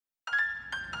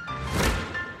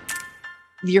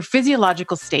your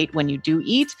physiological state when you do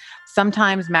eat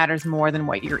sometimes matters more than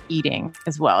what you're eating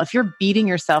as well. If you're beating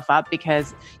yourself up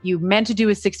because you meant to do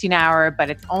a 16-hour, but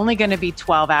it's only going to be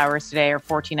 12 hours today or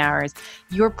 14 hours,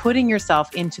 you're putting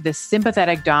yourself into this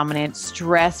sympathetic dominant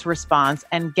stress response.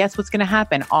 And guess what's going to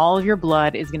happen? All of your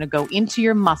blood is going to go into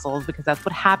your muscles because that's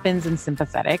what happens in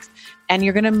sympathetics. And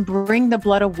you're going to bring the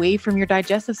blood away from your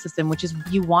digestive system, which is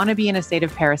you want to be in a state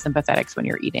of parasympathetics when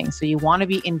you're eating. So you want to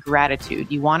be in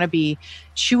gratitude. You want to be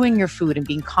chewing your food and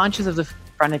being conscious of the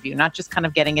front of you, not just kind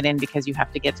of getting it in because you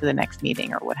have to get to the next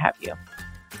meeting or what have you.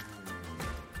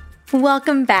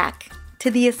 Welcome back to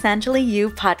the Essentially You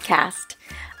podcast,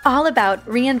 all about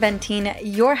reinventing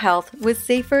your health with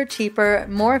safer, cheaper,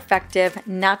 more effective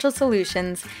natural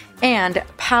solutions and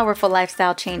powerful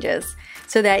lifestyle changes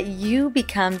so that you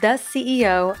become the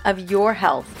CEO of your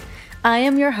health. I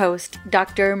am your host,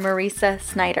 Dr. Marisa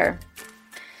Snyder.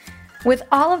 With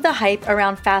all of the hype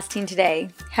around fasting today,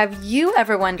 have you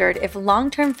ever wondered if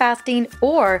long-term fasting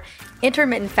or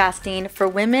intermittent fasting for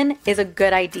women is a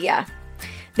good idea?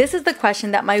 This is the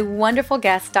question that my wonderful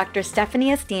guest, Dr.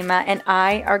 Stephanie Estima, and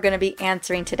I are going to be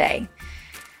answering today.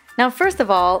 Now, first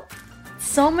of all,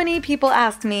 so many people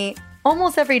ask me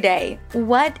almost every day,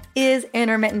 what is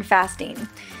intermittent fasting?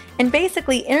 And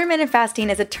basically, intermittent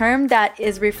fasting is a term that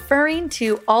is referring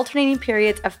to alternating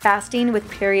periods of fasting with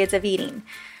periods of eating.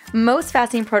 Most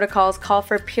fasting protocols call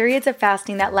for periods of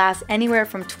fasting that last anywhere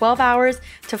from 12 hours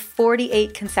to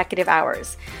 48 consecutive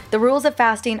hours. The rules of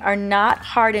fasting are not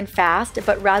hard and fast,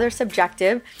 but rather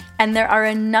subjective, and there are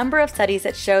a number of studies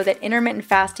that show that intermittent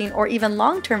fasting or even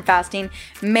long-term fasting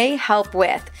may help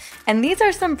with. And these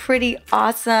are some pretty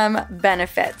awesome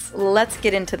benefits. Let's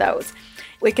get into those.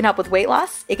 It can help with weight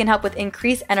loss. It can help with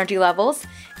increased energy levels,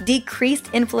 decreased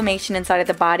inflammation inside of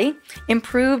the body,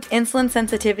 improved insulin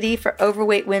sensitivity for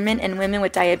overweight women and women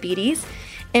with diabetes,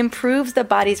 improves the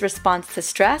body's response to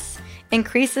stress,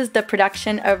 increases the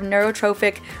production of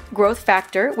neurotrophic growth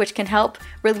factor, which can help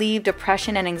relieve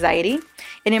depression and anxiety.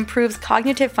 It improves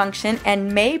cognitive function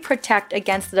and may protect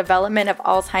against the development of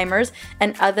Alzheimer's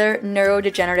and other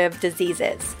neurodegenerative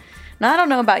diseases. Now, I don't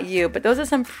know about you, but those are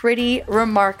some pretty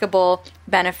remarkable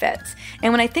benefits.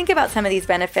 And when I think about some of these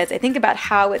benefits, I think about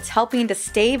how it's helping to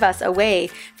stave us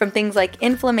away from things like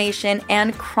inflammation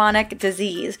and chronic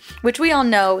disease, which we all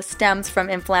know stems from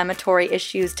inflammatory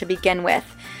issues to begin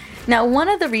with. Now, one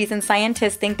of the reasons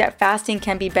scientists think that fasting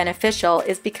can be beneficial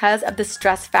is because of the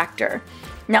stress factor.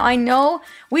 Now, I know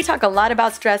we talk a lot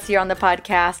about stress here on the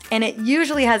podcast, and it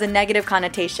usually has a negative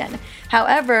connotation.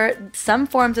 However, some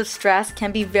forms of stress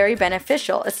can be very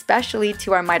beneficial, especially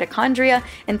to our mitochondria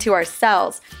and to our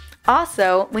cells.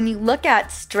 Also, when you look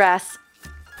at stress,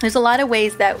 there's a lot of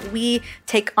ways that we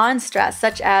take on stress,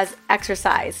 such as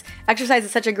exercise. Exercise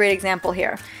is such a great example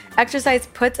here. Exercise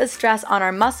puts a stress on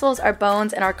our muscles, our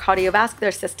bones, and our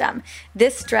cardiovascular system.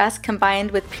 This stress, combined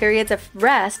with periods of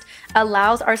rest,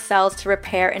 allows our cells to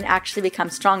repair and actually become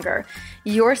stronger.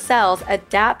 Your cells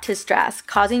adapt to stress,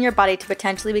 causing your body to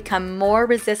potentially become more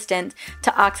resistant to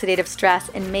oxidative stress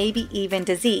and maybe even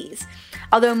disease.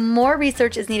 Although more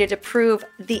research is needed to prove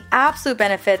the absolute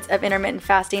benefits of intermittent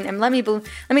fasting, and let me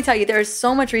tell you, there is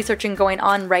so much researching going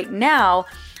on right now,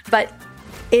 but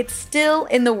it's still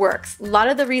in the works. A lot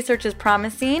of the research is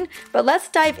promising, but let's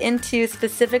dive into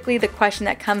specifically the question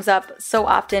that comes up so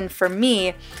often for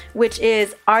me, which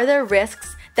is, are there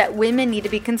risks that women need to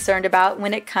be concerned about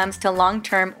when it comes to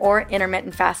long-term or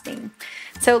intermittent fasting?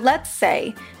 So let's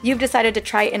say you've decided to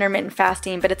try intermittent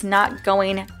fasting, but it's not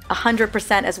going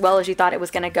 100% as well as you thought it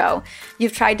was going to go.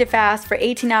 You've tried to fast for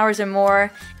 18 hours or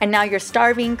more, and now you're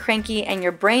starving, cranky, and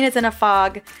your brain is in a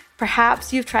fog.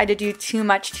 Perhaps you've tried to do too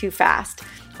much too fast,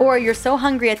 or you're so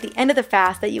hungry at the end of the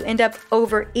fast that you end up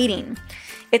overeating.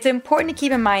 It's important to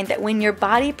keep in mind that when your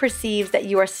body perceives that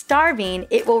you are starving,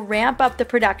 it will ramp up the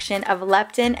production of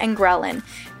leptin and ghrelin,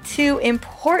 two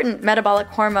important metabolic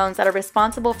hormones that are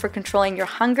responsible for controlling your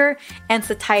hunger and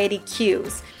satiety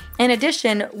cues. In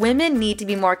addition, women need to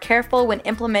be more careful when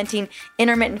implementing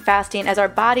intermittent fasting as our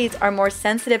bodies are more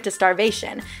sensitive to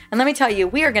starvation. And let me tell you,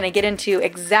 we are going to get into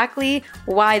exactly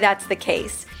why that's the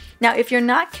case. Now, if you're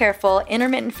not careful,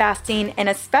 intermittent fasting and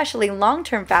especially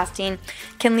long-term fasting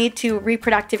can lead to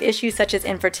reproductive issues such as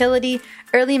infertility,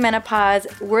 early menopause,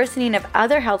 worsening of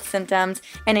other health symptoms,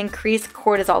 and increased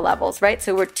cortisol levels, right?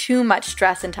 So we're too much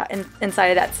stress inside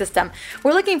of that system.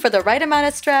 We're looking for the right amount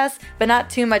of stress, but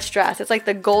not too much stress. It's like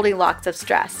the Goldilocks of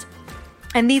stress.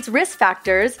 And these risk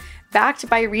factors backed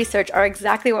by research are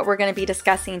exactly what we're going to be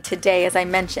discussing today, as I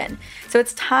mentioned. So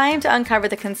it's time to uncover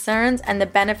the concerns and the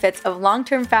benefits of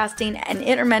long-term fasting and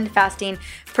intermittent fasting,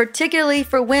 particularly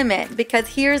for women, because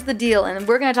here's the deal, and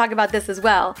we're going to talk about this as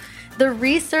well. The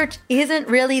research isn't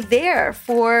really there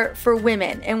for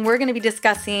women, and we're going to be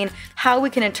discussing how we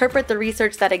can interpret the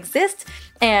research that exists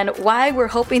and why we're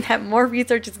hoping that more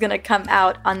research is going to come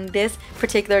out on this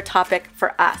particular topic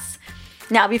for us.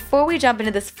 Now, before we jump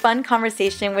into this fun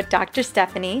conversation with Dr.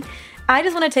 Stephanie, I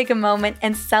just want to take a moment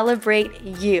and celebrate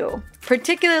you,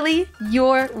 particularly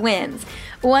your wins.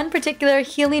 One particular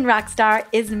healing rock star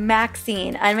is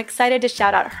Maxine. I'm excited to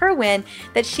shout out her win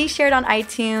that she shared on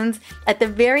iTunes at the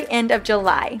very end of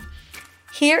July.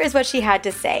 Here is what she had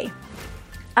to say.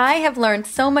 I have learned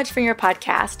so much from your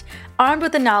podcast. Armed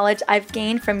with the knowledge I've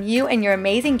gained from you and your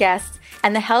amazing guests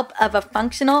and the help of a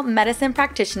functional medicine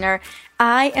practitioner,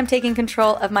 I am taking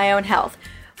control of my own health.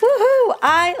 Woohoo!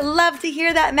 I love to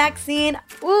hear that, Maxine.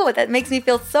 Ooh, that makes me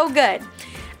feel so good.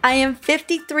 I am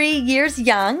 53 years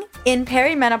young, in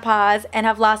perimenopause, and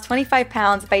have lost 25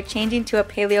 pounds by changing to a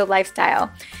paleo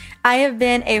lifestyle. I have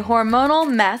been a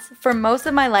hormonal mess for most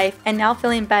of my life and now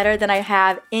feeling better than I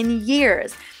have in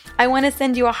years. I want to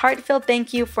send you a heartfelt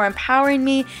thank you for empowering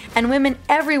me and women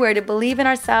everywhere to believe in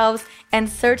ourselves and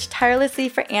search tirelessly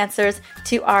for answers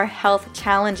to our health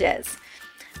challenges.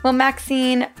 Well,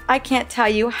 Maxine, I can't tell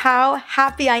you how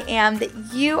happy I am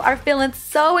that you are feeling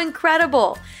so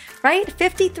incredible, right?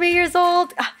 53 years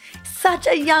old, such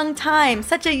a young time,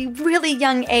 such a really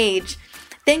young age.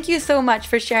 Thank you so much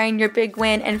for sharing your big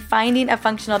win and finding a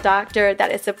functional doctor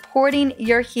that is supporting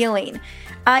your healing.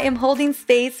 I am holding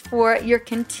space for your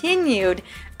continued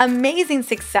amazing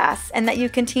success and that you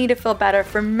continue to feel better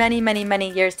for many, many,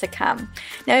 many years to come.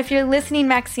 Now, if you're listening,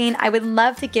 Maxine, I would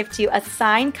love to gift you a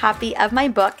signed copy of my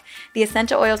book, The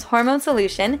Essential Oils Hormone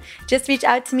Solution. Just reach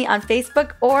out to me on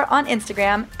Facebook or on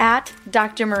Instagram at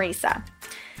Dr. Marisa.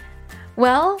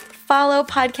 Well, follow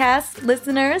podcast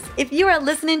listeners. If you are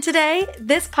listening today,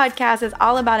 this podcast is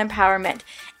all about empowerment.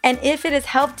 And if it has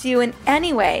helped you in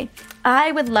any way,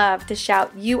 I would love to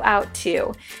shout you out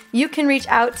too. You can reach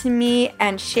out to me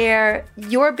and share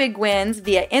your big wins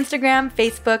via Instagram,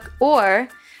 Facebook, or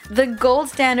the gold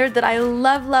standard that I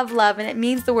love, love, love, and it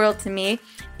means the world to me,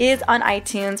 is on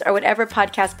iTunes or whatever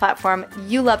podcast platform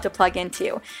you love to plug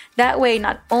into. That way,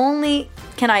 not only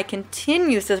can I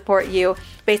continue to support you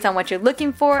based on what you're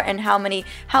looking for and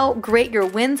how great your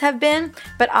wins have been,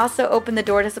 but also open the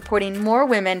door to supporting more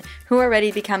women who are ready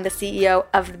to become the CEO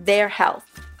of their health.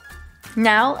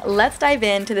 Now, let's dive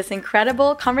into this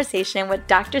incredible conversation with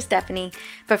Dr. Stephanie,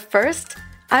 but first,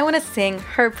 I want to sing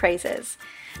her praises.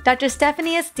 Dr.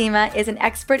 Stephanie Estima is an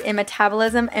expert in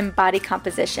metabolism and body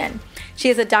composition. She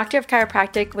is a doctor of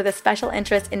chiropractic with a special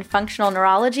interest in functional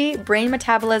neurology, brain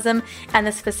metabolism, and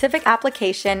the specific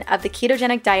application of the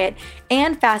ketogenic diet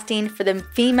and fasting for the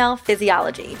female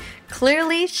physiology.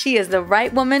 Clearly, she is the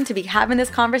right woman to be having this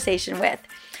conversation with.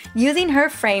 Using her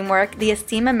framework, the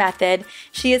Estima method,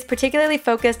 she is particularly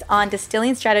focused on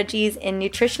distilling strategies in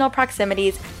nutritional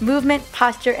proximities, movement,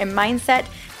 posture, and mindset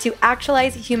to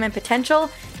actualize human potential,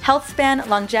 health span,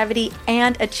 longevity,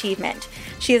 and achievement.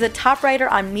 She is a top writer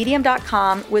on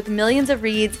Medium.com with millions of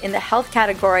reads in the health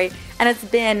category and has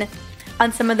been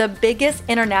on some of the biggest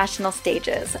international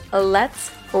stages.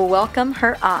 Let's welcome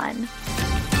her on.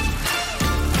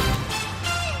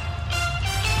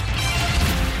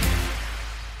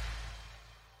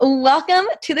 Welcome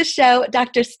to the show,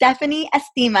 Dr. Stephanie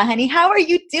Estima. Honey, how are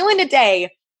you doing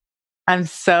today? I'm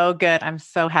so good. I'm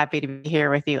so happy to be here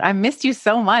with you. I missed you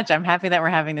so much. I'm happy that we're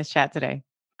having this chat today.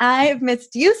 I've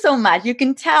missed you so much. You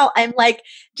can tell I'm like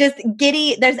just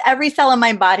giddy. There's every cell in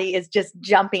my body is just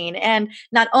jumping. And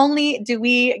not only do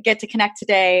we get to connect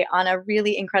today on a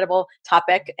really incredible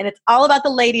topic, and it's all about the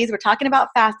ladies. We're talking about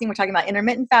fasting. We're talking about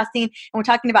intermittent fasting. And we're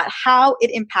talking about how it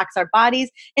impacts our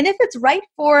bodies. And if it's right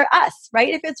for us,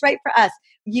 right? If it's right for us,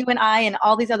 you and I and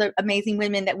all these other amazing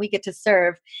women that we get to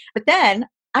serve. But then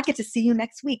I get to see you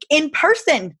next week in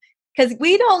person. Because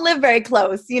we don't live very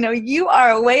close. You know, you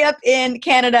are way up in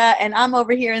Canada and I'm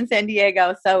over here in San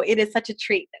Diego. So it is such a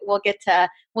treat that we'll get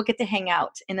to hang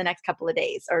out in the next couple of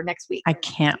days or next week. I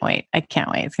can't wait. It's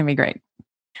going to be great.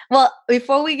 Well,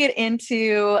 before we get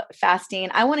into fasting,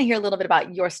 I want to hear a little bit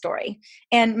about your story,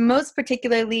 and most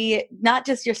particularly, not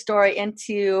just your story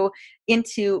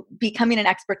into becoming an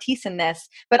expertise in this,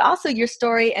 but also your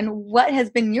story and what has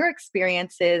been your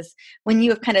experiences when you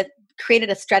have kind of created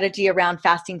a strategy around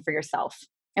fasting for yourself,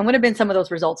 and what have been some of those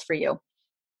results for you?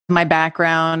 My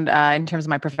background in terms of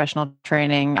my professional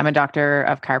training, I'm a doctor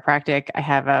of chiropractic. I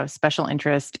have a special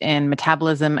interest in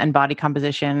metabolism and body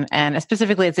composition, and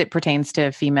specifically as it pertains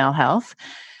to female health.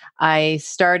 I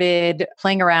started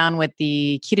playing around with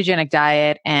the ketogenic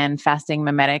diet and fasting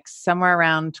mimetics somewhere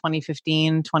around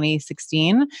 2015,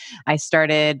 2016. I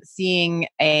started seeing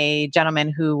a gentleman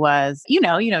who was,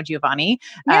 Giovanni,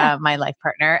 Yeah. my life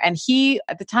partner, and he,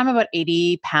 at the time, about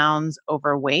 80 pounds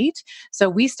overweight. So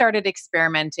we started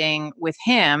experimenting with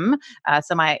him. I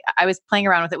was playing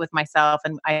around with it with myself,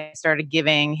 and I started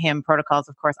giving him protocols.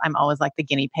 Of course, I'm always like the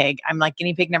guinea pig. I'm like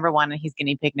guinea pig number one, and he's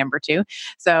guinea pig number two.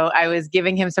 So I was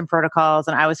giving him some protocols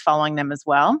and I was following them as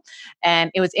well. And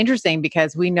it was interesting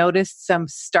because we noticed some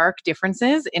stark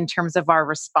differences in terms of our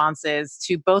responses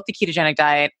to both the ketogenic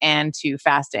diet and to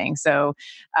fasting. So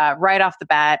right off the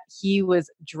bat, he was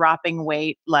dropping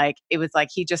weight. Like it was like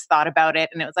he just thought about it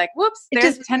and it was like, whoops, It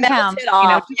there's just 10 pounds. melted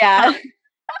off. Yeah.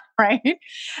 Right.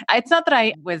 It's not that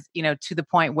I was, to the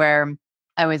point where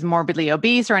I was morbidly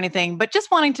obese or anything, but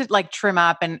just wanting to like trim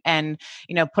up and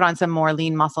put on some more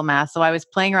lean muscle mass. So I was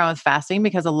playing around with fasting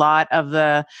because a lot of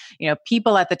the,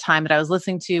 people at the time that I was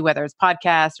listening to, whether it's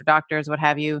podcasts or doctors, what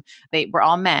have you, they were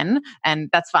all men, and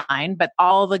that's fine. But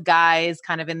all the guys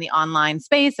kind of in the online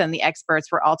space and the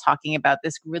experts were all talking about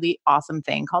this really awesome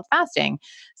thing called fasting.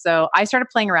 So I started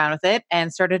playing around with it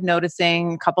and started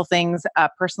noticing a couple things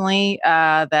personally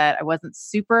that I wasn't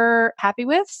super happy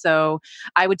with. So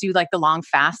I would do like the long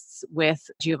fasts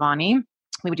with Giovanni.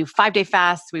 We would do 5-day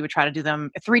fasts. We would try to do them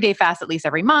a 3-day fast at least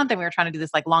every month. And we were trying to do this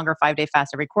like longer 5-day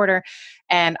fast every quarter.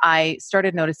 And I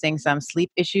started noticing some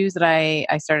sleep issues that I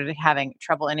started having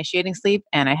trouble initiating sleep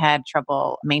and I had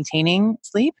trouble maintaining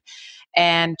sleep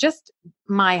and just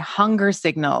my hunger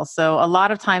signal. So a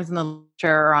lot of times in the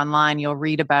literature or online, you'll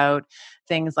read about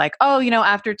things like, oh,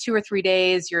 after 2 or 3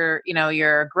 days, your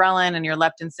ghrelin and your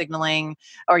leptin signaling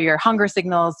or your hunger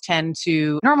signals tend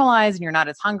to normalize and you're not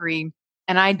as hungry.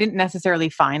 And I didn't necessarily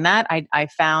find that. I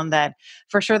found that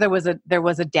for sure there was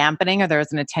a dampening or there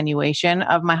was an attenuation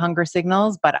of my hunger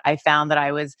signals, but I found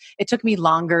that it took me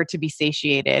longer to be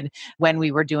satiated when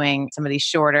we were doing some of these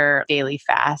shorter daily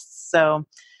fasts. So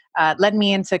led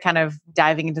me into kind of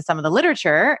diving into some of the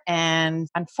literature. And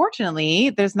unfortunately,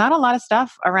 there's not a lot of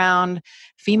stuff around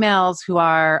females who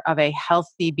are of a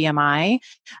healthy BMI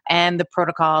and the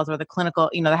protocols or the clinical,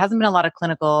 there hasn't been a lot of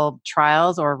clinical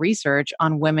trials or research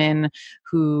on women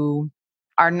who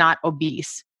are not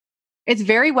obese. It's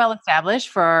very well established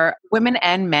for women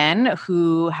and men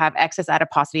who have excess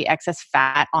adiposity, excess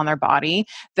fat on their body,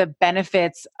 the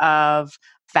benefits of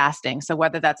fasting. So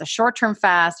whether that's a short-term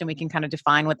fast, and we can kind of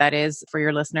define what that is for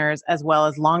your listeners, as well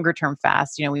as longer-term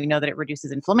fast. We know that it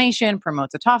reduces inflammation,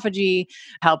 promotes autophagy,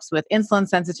 helps with insulin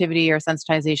sensitivity or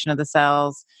sensitization of the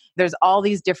cells. There's all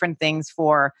these different things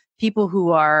for people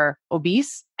who are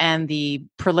obese and the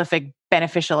prolific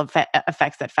beneficial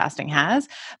effects that fasting has.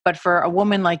 But for a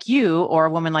woman like you or a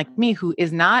woman like me who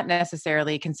is not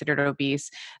necessarily considered obese,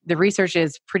 the research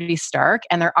is pretty stark.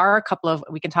 And there are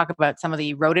we can talk about some of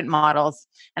the rodent models.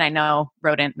 And I know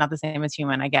rodent, not the same as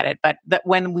human, I get it. But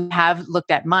when we have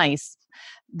looked at mice,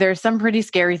 there's some pretty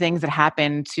scary things that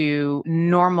happen to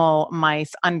normal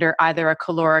mice under either a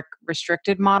caloric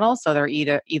restricted model. So they're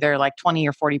either like 20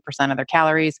 or 40% of their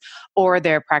calories, or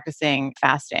they're practicing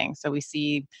fasting. So we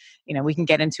see, we can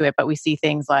get into it, but we see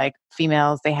things like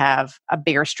females, they have a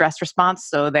bigger stress response.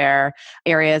 So their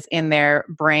areas in their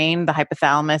brain, the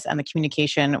hypothalamus and the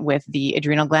communication with the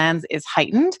adrenal glands is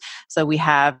heightened. So we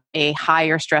have a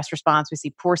higher stress response. We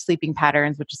see poor sleeping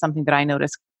patterns, which is something that I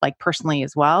notice like personally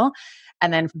as well.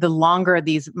 And then the longer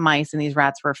these mice and these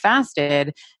rats were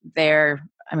fasted,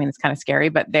 it's kind of scary,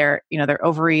 but their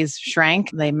ovaries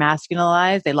shrank, they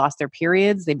masculinized, they lost their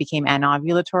periods, they became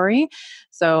anovulatory.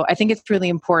 So I think it's really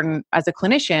important as a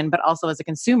clinician, but also as a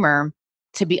consumer,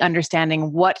 to be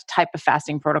understanding what type of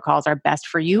fasting protocols are best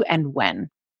for you and when.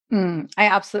 I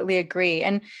absolutely agree.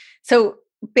 And so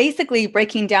basically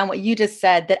breaking down what you just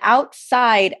said, that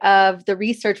outside of the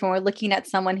research, when we're looking at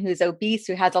someone who's obese,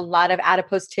 who has a lot of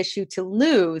adipose tissue to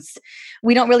lose,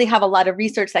 we don't really have a lot of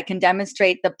research that can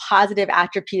demonstrate the positive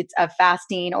attributes of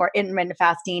fasting or intermittent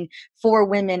fasting for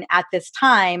women at this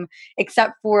time,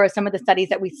 except for some of the studies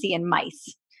that we see in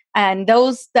mice. And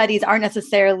those studies aren't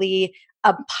necessarily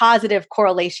positive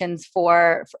correlations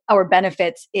for our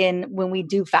benefits in when we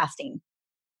do fasting.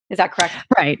 Is that correct?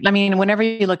 Right. Whenever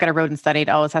you look at a rodent study, it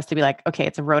always has to be like, okay,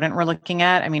 it's a rodent we're looking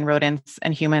at. Rodents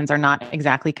and humans are not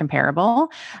exactly comparable,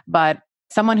 but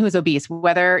someone who is obese,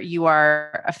 whether you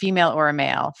are a female or a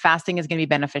male, fasting is going to be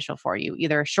beneficial for you,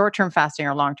 either short-term fasting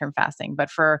or long-term fasting. But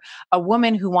for a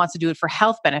woman who wants to do it for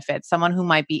health benefits, someone who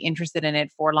might be interested in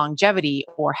it for longevity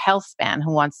or health span,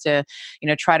 who wants to,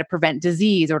 try to prevent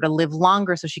disease or to live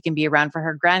longer so she can be around for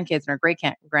her grandkids and her great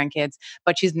grandkids,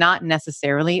 but she's not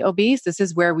necessarily obese. This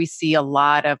is where we see a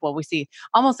lot of, we see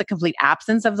almost a complete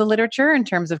absence of the literature in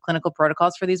terms of clinical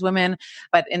protocols for these women.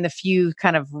 But in the few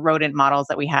kind of rodent models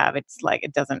that we have, it's like,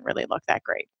 it doesn't really look that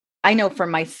great. I know for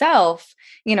myself,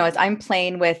 as I'm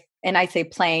playing with, and I say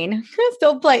playing,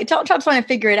 still play, trying to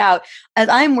figure it out. As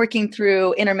I'm working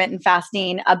through intermittent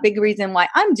fasting, a big reason why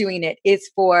I'm doing it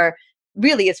is for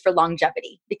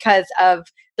longevity, because of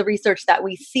the research that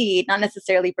we see, not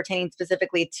necessarily pertaining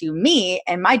specifically to me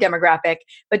and my demographic,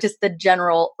 but just the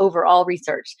general overall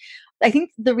research. I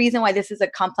think the reason why this is a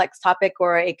complex topic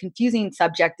or a confusing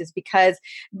subject is because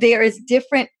there is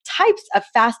different types of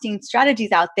fasting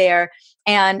strategies out there.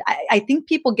 And I think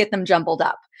people get them jumbled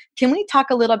up. Can we talk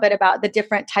a little bit about the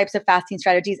different types of fasting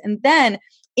strategies? And then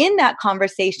in that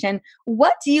conversation,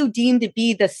 what do you deem to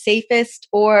be the safest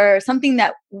or something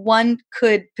that one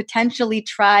could potentially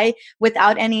try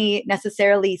without any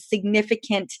necessarily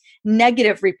significant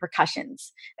negative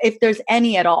repercussions, if there's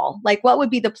any at all? Like, what would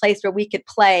be the place where we could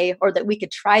play or that we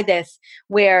could try this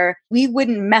where we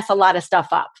wouldn't mess a lot of stuff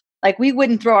up? Like, we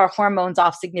wouldn't throw our hormones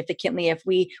off significantly if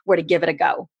we were to give it a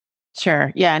go.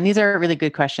 Sure. Yeah. And these are really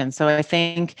good questions. So I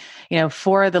think,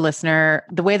 for the listener,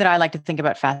 the way that I like to think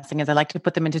about fasting is I like to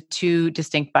put them into two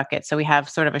distinct buckets. So we have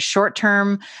sort of a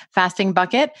short-term fasting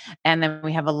bucket, and then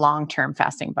we have a long-term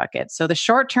fasting bucket. So the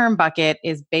short-term bucket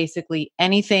is basically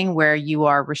anything where you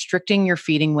are restricting your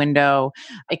feeding window.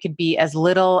 It could be as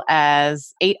little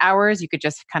as 8 hours. You could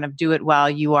just kind of do it while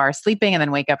you are sleeping and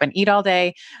then wake up and eat all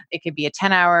day. It could be a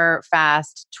 10-hour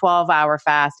fast, 12-hour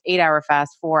fast, 8-hour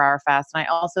fast, 4-hour fast. And I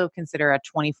also consider a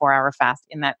 24-hour fast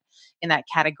in that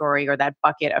category or that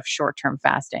bucket of short-term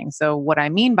fasting. So what I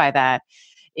mean by that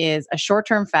is a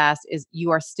short-term fast is you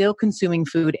are still consuming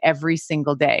food every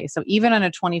single day. So even on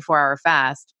a 24-hour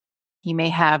fast, you may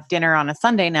have dinner on a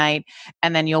Sunday night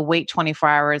and then you'll wait 24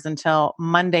 hours until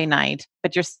Monday night,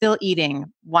 but you're still eating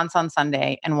once on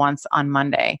Sunday and once on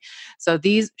Monday. So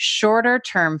these shorter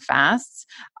term fasts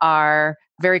are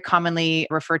very commonly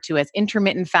referred to as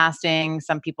intermittent fasting.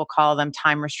 Some people call them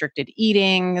time restricted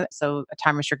eating. So a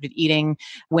time restricted eating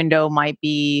window might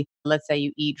be, let's say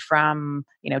you eat from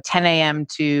 10 a.m.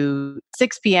 to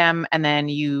 6 p.m. and then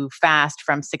you fast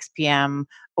from 6 p.m.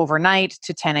 overnight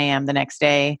to 10 a.m. the next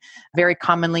day. Very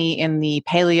commonly in the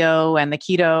paleo and the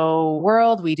keto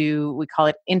world, we call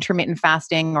it intermittent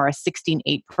fasting or a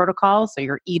 16-8 protocol. So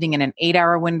you're eating in an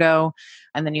 8-hour window,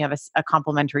 and then you have a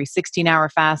complementary 16-hour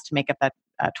fast to make up that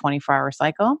 24-hour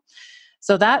cycle.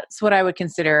 So that's what I would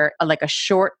consider like a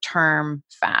short-term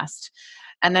fast.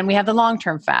 And then we have the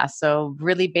long-term fast. So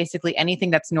really basically anything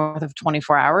that's north of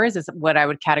 24 hours is what I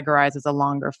would categorize as a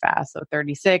longer fast. So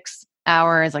 36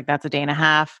 hours, like that's a day and a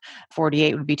half.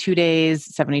 48 would be 2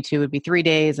 days. 72 would be 3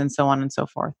 days, and so on and so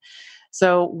forth.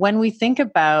 So when we think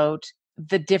about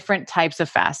the different types of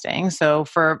fasting. So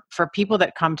for people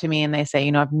that come to me and they say,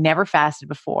 I've never fasted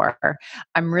before,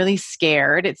 I'm really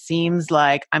scared. It seems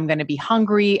like I'm going to be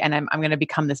hungry and I'm going to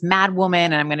become this mad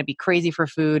woman and I'm going to be crazy for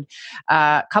food.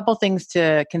 A couple things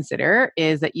to consider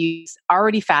is that you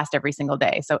already fast every single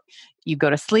day. So you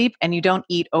go to sleep and you don't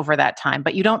eat over that time,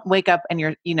 but you don't wake up and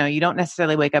you don't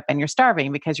necessarily wake up and you're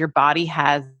starving, because your body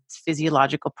has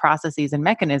physiological processes and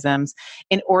mechanisms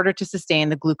in order to sustain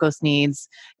the glucose needs,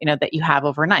 that you have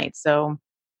overnight. So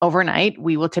overnight,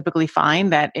 we will typically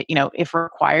find that, if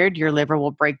required, your liver will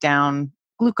break down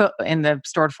glucose in the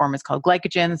stored form is called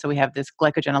glycogen. So we have this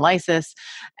glycogenolysis,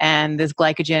 and this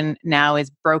glycogen now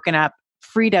is broken up,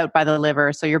 freed out by the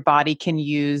liver. So your body can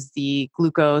use the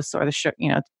glucose or the sugar,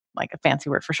 like a fancy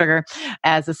word for sugar,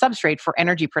 as a substrate for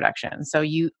energy production. So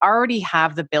you already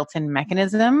have the built-in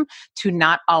mechanism to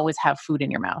not always have food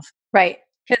in your mouth. Right.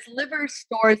 Because liver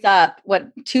stores up,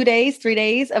 2 days, 3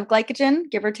 days of glycogen,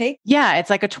 give or take? Yeah, it's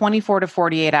like a 24 to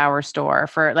 48 hour store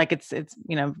for like, it's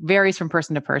varies from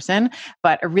person to person,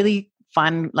 but a really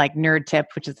fun like nerd tip,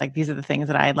 which is like, these are the things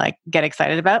that I like get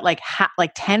excited about. Like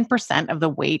 10% of the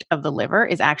weight of the liver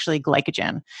is actually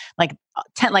glycogen. Like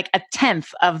a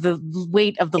tenth of the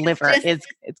weight of the liver is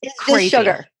crazy. Just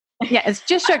sugar. Yeah, it's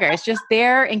just sugar. It's just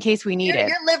there in case we need it.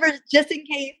 Your liver, just in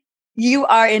case you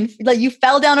are you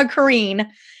fell down a careen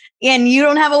and you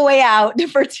don't have a way out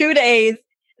for 2 days,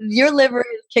 your liver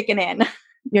is kicking in.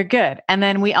 You're good. And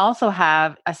then we also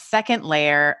have a second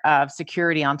layer of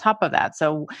security on top of that.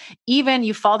 So even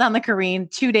you fall down the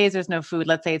Kareen, 2 days there's no food.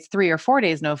 Let's say it's 3 or 4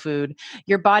 days no food.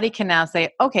 Your body can now say,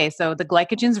 okay, so the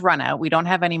glycogen's run out. We don't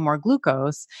have any more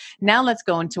glucose. Now let's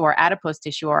go into our adipose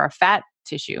tissue or our fat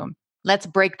tissue. Let's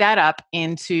break that up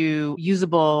into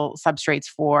usable substrates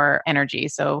for energy.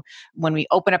 So when we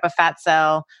open up a fat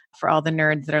cell, for all the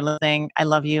nerds that are listening, I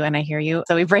love you and I hear you.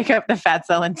 So we break up the fat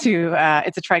cell into,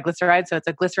 it's a triglyceride. So it's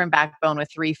a glycerin backbone with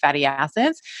 3 fatty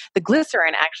acids. The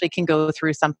glycerin actually can go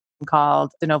through something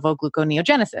called de novo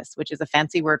gluconeogenesis, which is a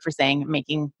fancy word for saying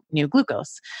making new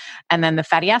glucose. And then the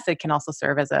fatty acid can also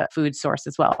serve as a food source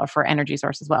as well, or for energy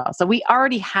source as well. So we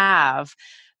already have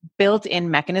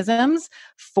built-in mechanisms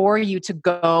for you to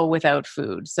go without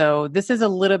food. So this is a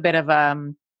little bit of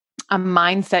a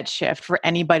mindset shift for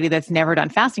anybody that's never done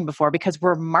fasting before, because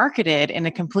we're marketed in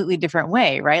a completely different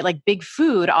way, right? Like big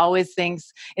food always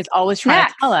thinks it's always trying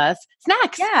to tell us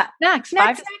snacks, snacks,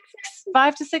 Snacks.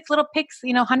 5 to 6 little picks,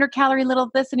 100-calorie little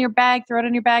this in your bag, throw it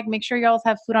in your bag, make sure you always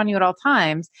have food on you at all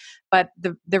times. But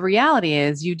the reality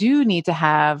is you do need to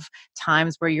have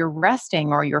times where you're resting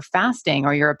or you're fasting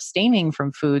or you're abstaining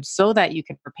from food so that you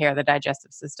can prepare the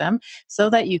digestive system, so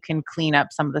that you can clean up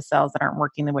some of the cells that aren't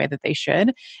working the way that they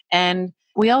should. And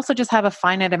we also just have a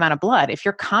finite amount of blood. If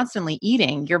you're constantly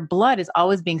eating, your blood is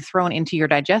always being thrown into your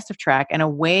digestive tract and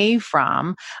away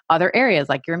from other areas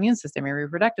like your immune system, your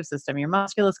reproductive system, your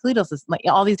musculoskeletal system, like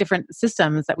all these different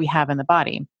systems that we have in the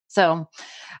body. So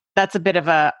that's a bit of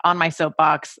a on my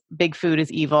soapbox, big food is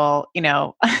evil,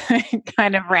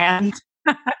 kind of rant.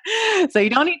 So you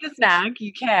don't need to snack.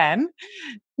 You can.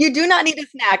 You do not need a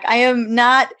snack. I am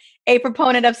not a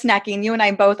proponent of snacking. You and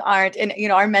I both aren't. And,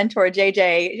 our mentor,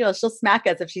 JJ, she'll smack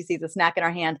us if she sees a snack in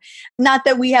our hand. Not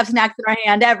that we have snacks in our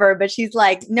hand ever, but she's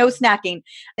like, no snacking.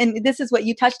 And this is what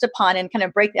you touched upon, and kind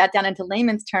of break that down into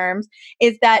layman's terms,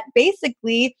 is that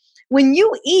basically when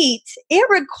you eat, it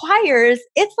requires,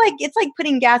 it's like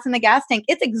putting gas in the gas tank.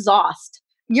 It's exhaust.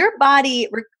 Your body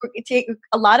takes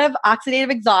a lot of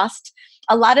oxidative exhaust.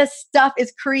 A lot of stuff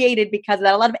is created because of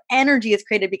that. A lot of energy is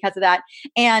created because of that.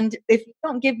 And if you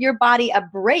don't give your body a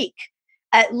break,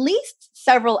 at least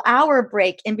several hour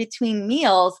break in between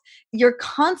meals, you're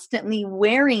constantly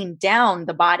wearing down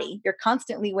the body. You're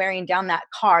constantly wearing down that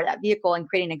car, that vehicle, and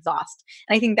creating exhaust.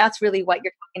 And I think that's really what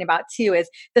you're talking about too, is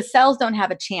the cells don't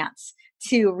have a chance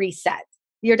to reset.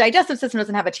 Your digestive system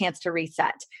doesn't have a chance to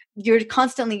reset. You're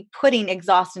constantly putting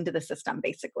exhaust into the system,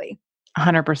 basically.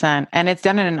 100%. And it's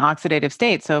done in an oxidative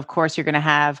state. So of course you're going to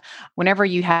have, whenever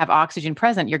you have oxygen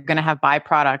present, you're going to have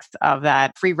byproducts of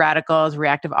that, free radicals,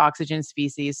 reactive oxygen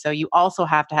species. So you also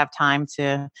have to have time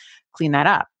to clean that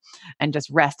up and just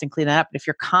rest and clean that up. But if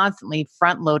you're constantly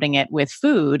front loading it with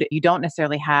food, you don't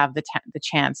necessarily have the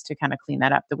chance to kind of clean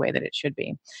that up the way that it should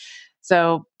be.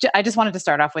 So I just wanted to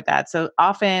start off with that. So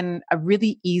often a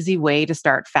really easy way to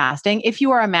start fasting, if you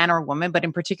are a man or a woman, but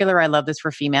in particular, I love this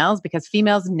for females, because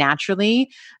females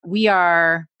naturally,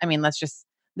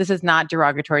 this is not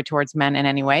derogatory towards men in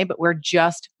any way, but we're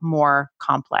just more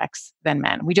complex than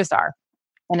men. We just are.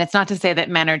 And it's not to say that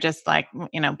men are just like,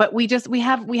 but we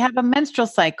have a menstrual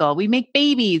cycle. We make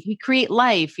babies, we create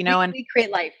life, and we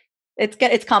create life.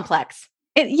 It's complex.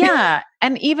 Yeah.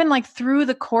 And even like through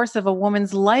the course of a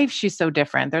woman's life, she's so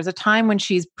different. There's a time when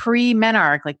she's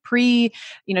pre-menarche,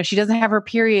 she doesn't have her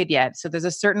period yet. So there's a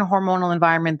certain hormonal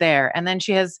environment there. And then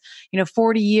she has,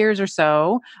 40 years or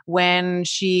so when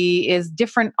she is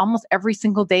different almost every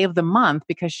single day of the month,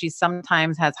 because she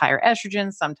sometimes has higher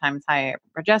estrogen, sometimes higher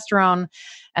progesterone.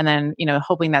 And then,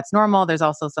 hoping that's normal. There's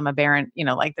also some aberrant,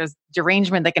 there's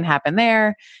derangement that can happen there.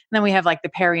 And then we have like the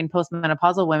peri and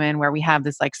postmenopausal women where we have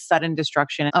this like sudden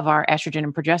destruction of our estrogen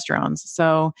and progesterones.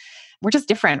 So we're just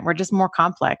different. We're just more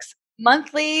complex.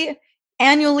 Monthly,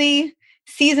 annually,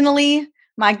 seasonally.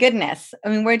 My goodness. I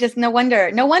mean, we're just no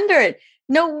wonder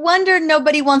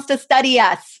nobody wants to study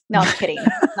us. No, I'm kidding.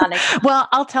 Well,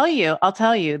 I'll tell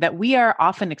you that we are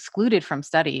often excluded from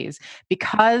studies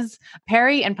because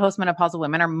peri and postmenopausal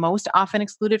women are most often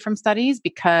excluded from studies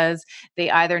because they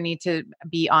either need to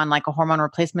be on like a hormone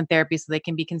replacement therapy so they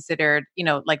can be considered,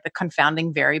 like the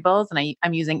confounding variables. And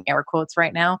I'm using air quotes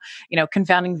right now,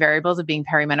 confounding variables of being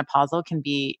perimenopausal can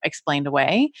be explained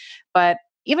away. But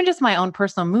even just my own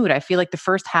personal mood, I feel like the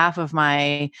first half of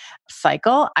my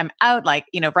cycle, I'm out like,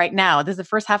 right now, this is the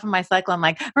first half of my cycle. I'm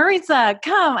like, Maritza,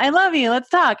 come, I love you. Let's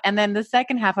talk. And then the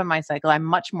second half of my cycle, I'm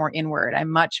much more inward.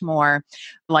 I'm much more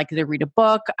likely to read a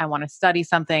book. I want to study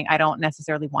something. I don't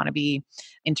necessarily want to be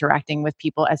interacting with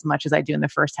people as much as I do in the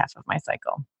first half of my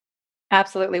cycle.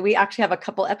 Absolutely. We actually have a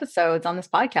couple episodes on this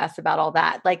podcast about all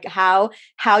that, like how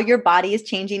your body is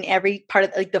changing every part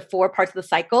of like the four parts of the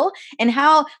cycle, and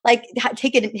how like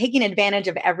taking advantage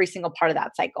of every single part of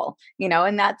that cycle,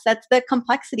 and that's the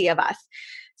complexity of us.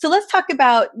 So let's talk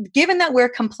about, given that we're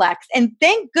complex, and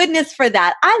thank goodness for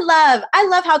that. I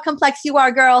love how complex you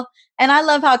are, girl, and I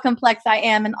love how complex I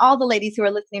am, and all the ladies who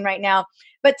are listening right now.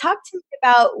 But talk to me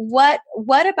about what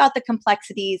about the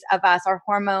complexities of us, our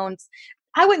hormones.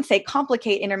 I wouldn't say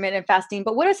complicate intermittent fasting,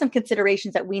 but what are some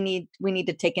considerations that we need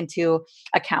to take into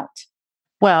account?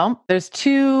 Well, there's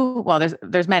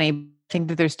many. I think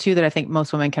that there's two that I think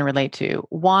most women can relate to.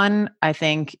 One, I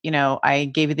think, I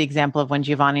gave you the example of when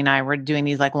Giovanni and I were doing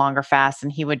these like longer fasts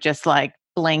and he would just like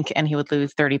blink and he would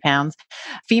lose 30 pounds.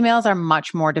 Females are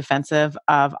much more defensive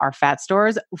of our fat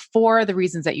stores for the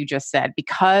reasons that you just said,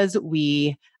 because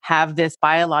we have this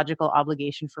biological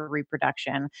obligation for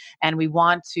reproduction. And we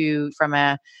want to, from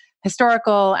a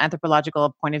historical,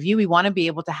 anthropological point of view, we want to be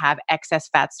able to have excess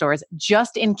fat stores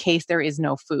just in case there is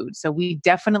no food. So we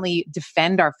definitely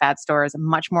defend our fat stores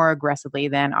much more aggressively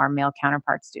than our male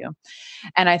counterparts do.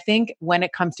 And I think when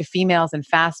it comes to females and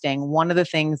fasting, one of the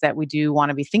things that we do want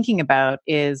to be thinking about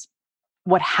is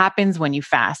what happens when you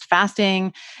fast.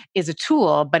 Fasting is a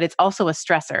tool, but it's also a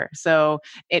stressor. So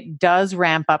it does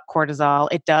ramp up cortisol.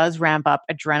 It does ramp up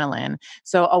adrenaline.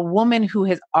 So a woman who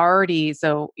has already,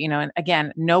 and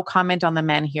again, no comment on the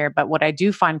men here, but what I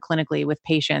do find clinically with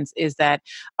patients is that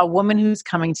a woman who's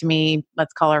coming to me,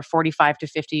 let's call her 45 to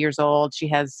 50 years old, she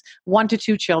has 1 to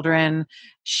 2 children.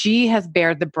 She has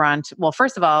bared the brunt. Well,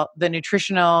 first of all, the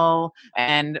nutritional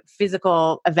and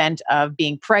physical event of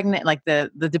being pregnant, like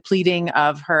the depleting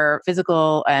of her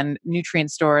physical and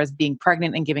nutrient stores, being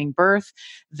pregnant and giving birth.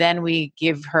 Then we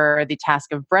give her the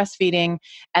task of breastfeeding.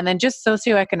 And then just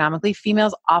socioeconomically,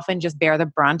 females often just bear the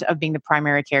brunt of being the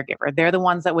primary caregiver. They're the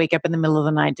ones that wake up in the middle of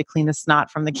the night to clean the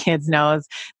snot from the kid's nose.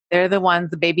 They're the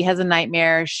ones, the baby has a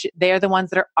nightmare. They're the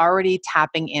ones that are already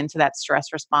tapping into that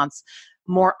stress response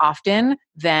more often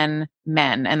than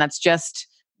men. And that's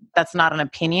not an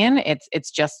opinion.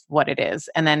 It's just what it is.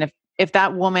 And then if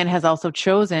that woman has also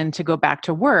chosen to go back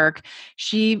to work,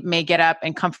 she may get up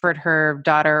and comfort her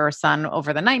daughter or son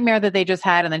over the nightmare that they just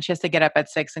had. And then she has to get up at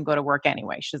 6 and go to work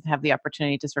anyway. She doesn't have the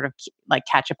opportunity to sort of like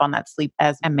catch up on that sleep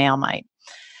as a male might.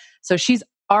 So she's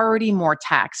already more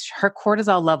taxed. Her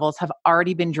cortisol levels have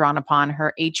already been drawn upon.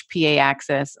 Her HPA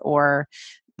axis, or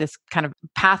this kind of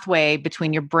pathway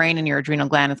between your brain and your adrenal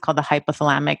gland, it's called the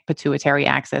hypothalamic pituitary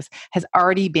axis, has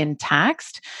already been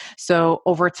taxed. So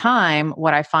over time,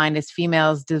 what I find is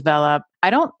females develop,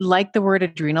 I don't like the word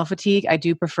adrenal fatigue. I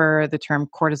do prefer the term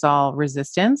cortisol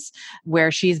resistance, where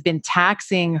she's been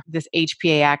taxing this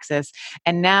HPA axis.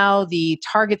 And now the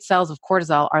target cells of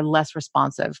cortisol are less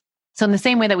responsive. So in the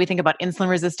same way that we think about insulin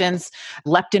resistance,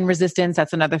 leptin resistance,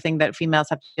 that's another thing that females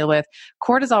have to deal with.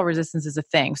 Cortisol resistance is a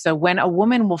thing. So when a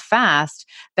woman will fast,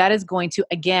 that is going to,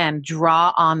 again,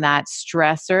 draw on that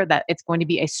stressor, that it's going to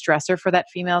be a stressor for that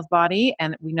female's body.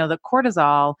 And we know that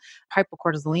cortisol,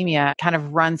 hypocortisolemia, kind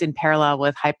of runs in parallel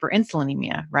with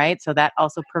hyperinsulinemia, right? So that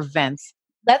also prevents.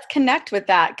 Let's connect with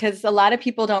that, because a lot of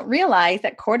people don't realize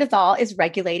that cortisol is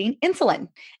regulating insulin.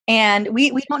 And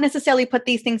we don't necessarily put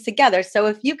these things together. So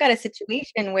if you've got a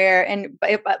situation where, and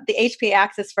the HPA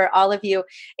axis for all of you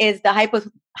is the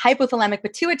hypothalamic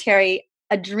pituitary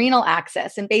adrenal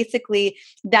axis. And basically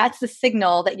that's the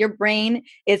signal that your brain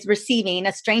is receiving,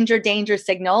 a stranger danger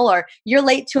signal, or you're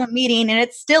late to a meeting and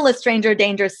it's still a stranger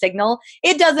danger signal.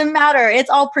 It doesn't matter. It's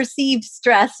all perceived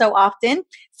stress so often.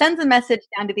 Sends a message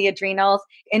down to the adrenals,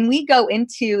 and we go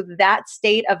into that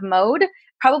state of mode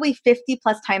probably 50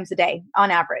 plus times a day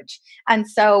on average. And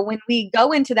so when we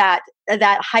go into that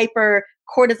hyper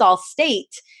cortisol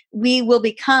state, we will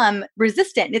become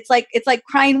resistant. It's like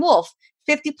crying wolf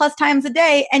 50 plus times a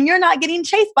day, and you're not getting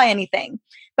chased by anything.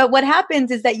 But what happens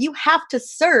is that you have to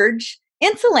surge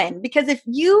insulin, because if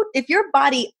your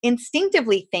body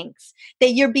instinctively thinks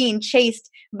that you're being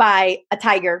chased by a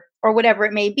tiger or whatever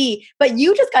it may be, but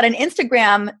you just got an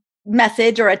Instagram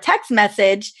message or a text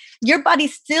message, your body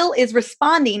still is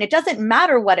responding. It doesn't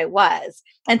matter what it was.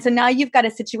 And so now you've got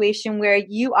a situation where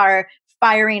you are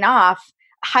firing off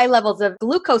high levels of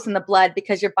glucose in the blood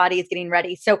because your body is getting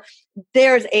ready. So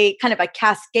there's a kind of a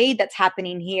cascade that's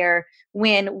happening here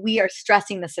when we are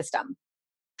stressing the system.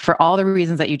 For all the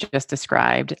reasons that you just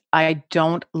described, I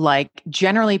don't like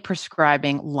generally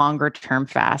prescribing longer term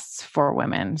fasts for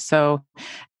women. So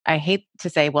I hate to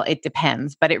say, well, it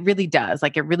depends, but it really does.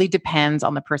 Like it really depends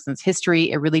on the person's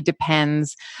history. It really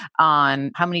depends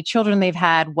on how many children they've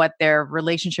had, what their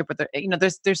relationship with their,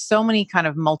 there's so many kind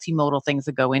of multimodal things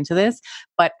that go into this.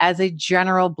 But as a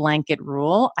general blanket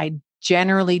rule, I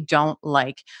generally don't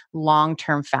like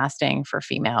long-term fasting for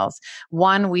females.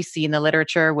 One, we see in the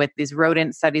literature with these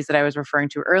rodent studies that I was referring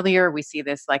to earlier, we see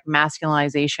this like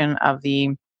masculinization of the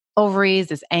ovaries,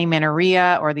 this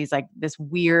amenorrhea, or these like this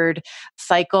weird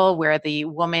cycle where the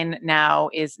woman now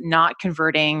is not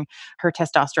converting her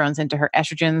testosterones into her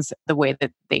estrogens the way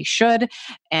that they should.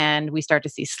 And we start to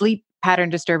see sleep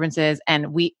pattern disturbances.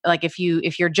 And we like, if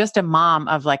you're just a mom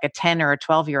of like a 10 or a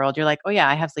 12-year-old, you're like, oh yeah,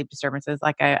 I have sleep disturbances.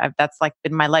 Like I've that's like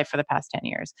been my life for the past 10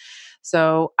 years.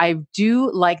 So I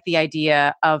do like the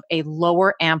idea of a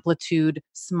lower amplitude,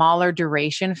 smaller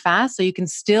duration fast. So you can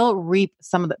still reap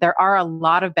some of there are a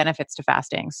lot of benefits to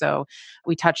fasting. So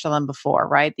we touched on them before,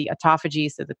 right? The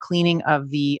autophagy, so the cleaning of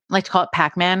I like to call it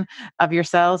Pac-Man of your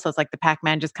cells. So it's like the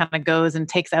Pac-Man just kind of goes and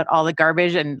takes out all the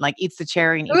garbage and like eats the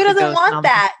cherry and eats Who the doesn't ghost. want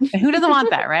that? Who doesn't want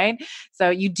that, right? So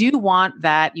you do want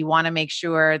that. You want to make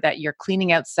sure that you're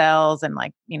cleaning out cells and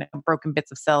like, broken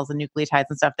bits of cells and nucleotides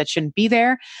and stuff that shouldn't be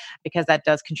there because that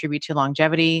does contribute to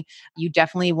longevity. You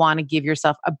definitely want to give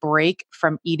yourself a break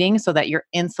from eating so that your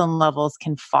insulin levels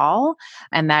can fall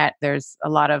and that there's a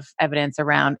lot of evidence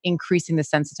around increasing the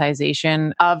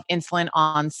sensitization of insulin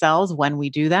on cells when we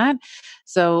do that.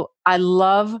 So I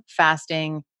love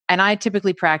fasting. And I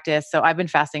typically practice. So I've been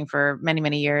fasting for many,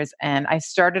 many years. And I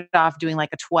started off doing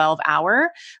like a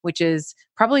 12-hour, which is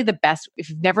probably the best. If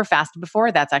you've never fasted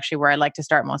before, that's actually where I like to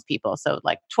start most people. So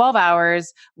like 12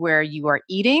 hours where you are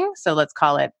eating. So let's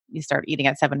call it, you start eating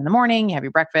at 7 a.m, you have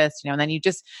your breakfast, and then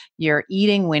your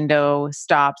eating window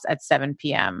stops at 7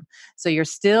 p.m. So you're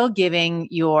still giving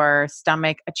your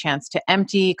stomach a chance to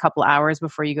empty a couple hours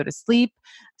before you go to sleep.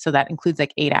 So that includes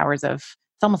like 8 hours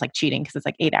it's almost like cheating because it's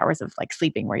like 8 hours of like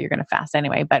sleeping where you're going to fast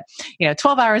anyway. But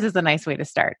 12 hours is a nice way to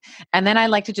start. And then I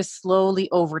like to just slowly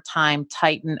over time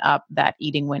tighten up that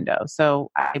eating window.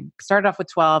 So I started off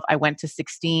with 12. I went to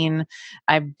 16.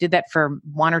 I did that for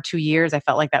 1 or 2 years. I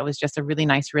felt like that was just a really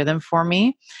nice rhythm for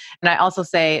me. And I also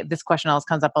say, this question always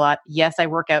comes up a lot. Yes, I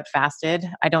work out fasted.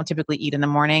 I don't typically eat in the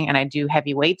morning, and I do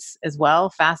heavy weights as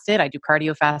well fasted. I do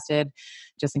cardio fasted,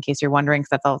 just in case you're wondering, because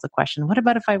that's always a question. What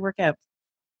about if I work out?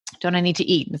 Don't I need to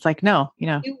eat? It's like, no, You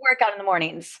work out in the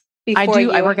mornings I before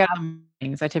do. I you work out in the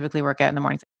mornings. I typically work out in the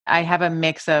mornings. I have a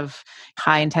mix of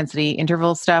high intensity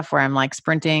interval stuff where I'm like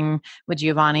sprinting with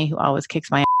Giovanni, who always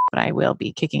kicks my ass, but I will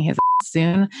be kicking his ass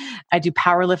soon. I do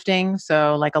powerlifting.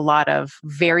 So like a lot of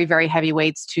very, very heavy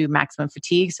weights to maximum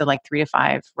fatigue. So like 3 to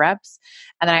 5 reps.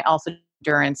 And then I also do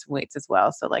endurance weights as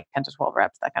well. So like 10 to 12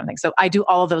 reps, that kind of thing. So I do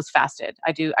all of those fasted.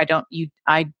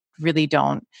 I really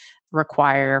don't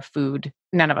require food.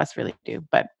 None of us really do,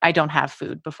 but I don't have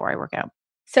food before I work out.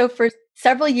 So for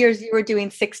several years, you were doing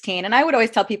 16. And I would always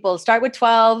tell people start with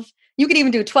 12. You could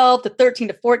even do 12 to 13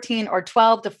 to 14 or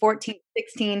 12 to 14 to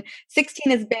 16.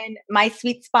 16 has been my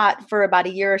sweet spot for about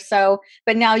a year or so.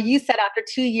 But now you said after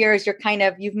 2 years,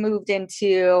 you've moved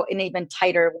into an even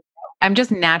tighter. I'm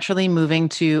just naturally moving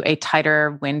to a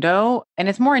tighter window, and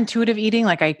it's more intuitive eating.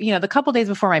 Like the couple days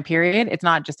before my period, it's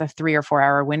not just a 3 or 4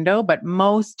 hour window, but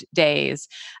most days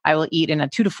I will eat in a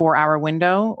 2 to 4 hour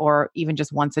window or even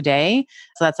just once a day.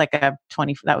 So that's like that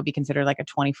would be considered like a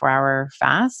 24-hour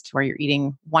fast where you're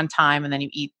eating one time and then you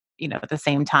eat, at the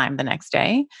same time the next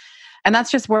day. And that's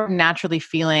just where I'm naturally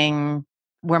feeling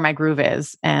where my groove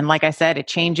is. And like I said, it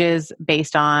changes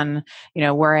based on,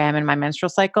 where I am in my menstrual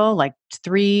cycle, like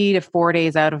 3 to 4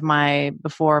 days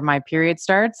before my period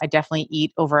starts. I definitely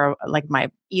eat over, like my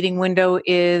eating window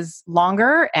is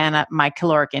longer and my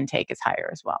caloric intake is higher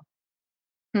as well.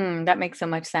 That makes so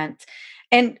much sense.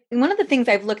 And one of the things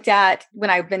I've looked at when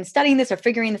I've been studying this or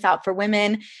figuring this out for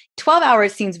women, 12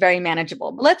 hours seems very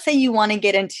manageable. But let's say you want to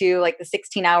get into like the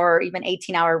 16-hour or even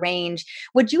 18-hour range.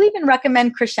 Would you even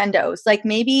recommend crescendos? Like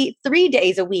maybe 3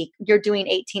 days a week, you're doing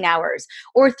 18 hours,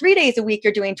 or 3 days a week,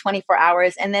 you're doing 24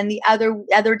 hours. And then the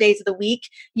other days of the week,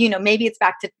 maybe it's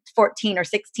back to 14 or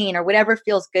 16 or whatever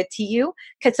feels good to you.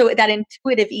 So that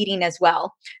intuitive eating as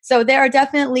well. So there are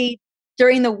definitely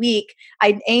during the week,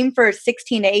 I aim for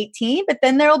 16 to 18, but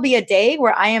then there'll be a day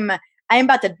where I am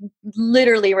about to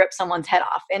literally rip someone's head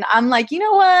off. And I'm like, you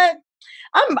know what?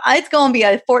 It's going to be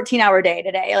a 14-hour day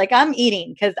today. Like I'm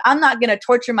eating because I'm not going to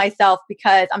torture myself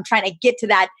because I'm trying to get to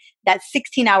that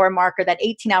 16-hour mark or that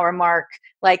 18-hour mark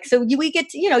Like, so we get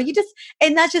to, you just,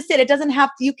 and that's just it. It doesn't have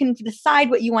to, you can decide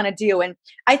what you want to do. And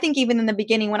I think even in the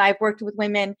beginning, when I've worked with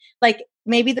women, like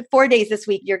maybe the 4 days this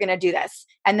week, you're going to do this.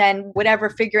 And then whatever,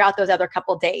 figure out those other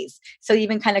couple days. So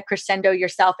even kind of crescendo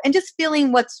yourself and just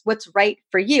feeling what's right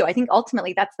for you. I think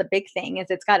ultimately that's the big thing, is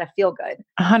it's got to feel good.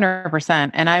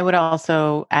 100%. And I would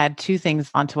also add two things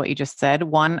onto what you just said.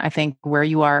 One, I think where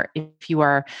you are, if you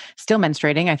are still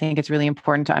menstruating, I think it's really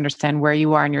important to understand where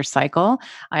you are in your cycle.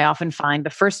 I often find the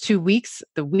first 2 weeks,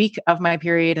 the week of my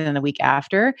period and then the week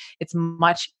after, it's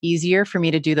much easier for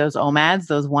me to do those OMADs,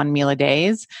 those 1 meal a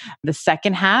days. The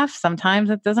second half, sometimes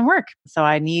it doesn't work. So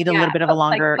I need a little bit of a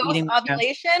Like longer post eating window.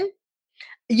 ovulation,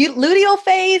 luteal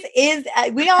phase is,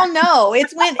 we all know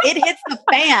it's when it hits the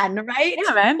fan, right?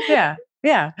 Yeah, man. Yeah.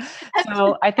 Yeah.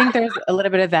 So I think there's a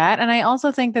little bit of that. And I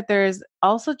also think that there's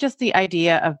also just the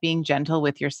idea of being gentle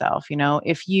with yourself.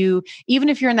 Even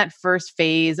if you're in that first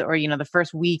phase or, the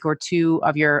first week or two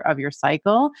of your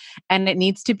cycle, and it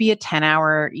needs to be a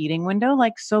 10-hour eating window,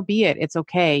 like, so be it. It's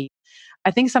okay. I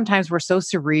think sometimes we're so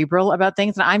cerebral about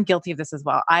things, and I'm guilty of this as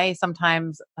well. I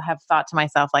sometimes have thought to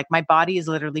myself, like, my body is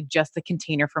literally just the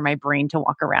container for my brain to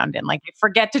walk around in. Like, I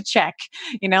forget to check,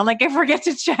 I forget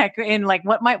to check in, like,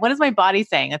 what is my body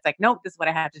saying? It's like, nope, this is what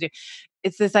I have to do.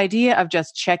 It's this idea of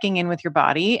just checking in with your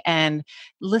body and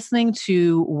listening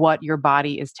to what your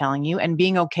body is telling you and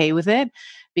being okay with it.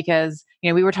 Because,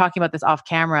 we were talking about this off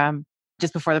camera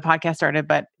just before the podcast started,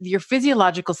 but your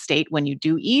physiological state when you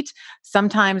do eat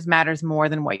sometimes matters more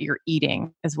than what you're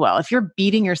eating as well. If you're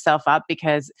beating yourself up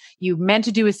because you meant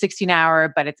to do a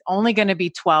 16-hour, but it's only going to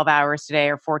be 12 hours today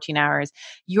or 14 hours,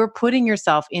 you're putting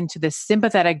yourself into this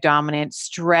sympathetic dominant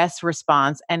stress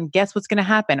response. And guess what's going to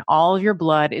happen? All of your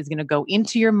blood is going to go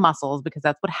into your muscles, because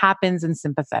that's what happens in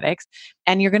sympathetics.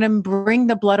 And you're going to bring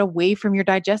the blood away from your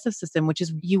digestive system, which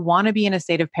is, you want to be in a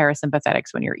state of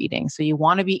parasympathetics when you're eating. So you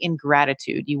want to be in gratitude.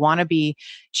 You want to be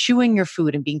chewing your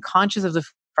food and being conscious of the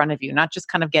front of you, not just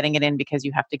kind of getting it in because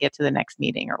you have to get to the next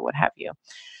meeting or what have you.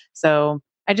 So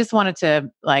I just wanted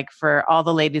to, like, for all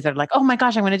the ladies that are like, oh my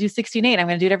gosh, I'm going to do 16-8. I'm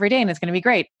going to do it every day and it's going to be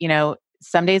great.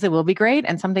 Some days it will be great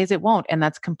and some days it won't. And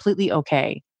that's completely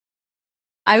okay.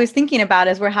 I was thinking about,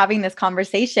 as we're having this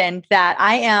conversation, that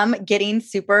I'm getting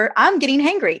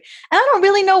hangry. And I don't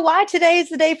really know why today is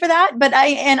the day for that, but I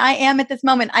am at this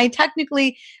moment. I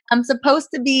technically am supposed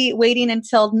to be waiting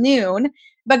until noon.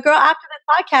 But girl, after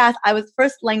this podcast,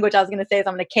 first language I was going to say is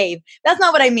I'm going to cave. That's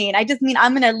not what I mean. I just mean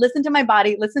I'm going to listen to my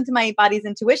body, listen to my body's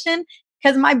intuition,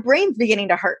 because my brain's beginning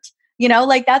to hurt.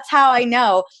 Like, that's how I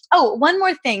know. Oh, one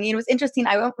more thing. It was interesting.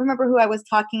 I don't remember who I was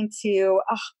talking to.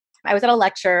 Oh, I was at a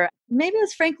lecture. Maybe it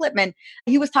was Frank Lipman.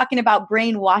 He was talking about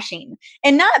brainwashing,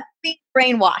 and not being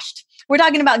brainwashed. We're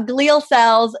talking about glial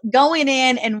cells going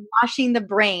in and washing the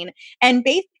brain. And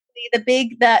basically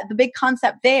the big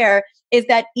concept there is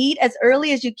that eat as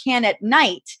early as you can at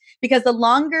night, because the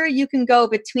longer you can go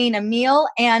between a meal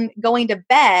and going to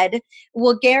bed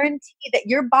will guarantee that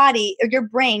your body or your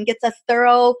brain gets a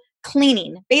thorough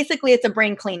cleaning. Basically, it's a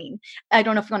brain cleaning. I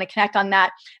don't know if you want to connect on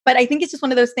that, but I think it's just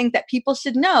one of those things that people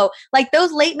should know. Like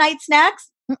those late night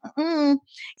snacks,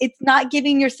 it's not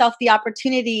giving yourself the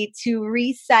opportunity to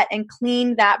reset and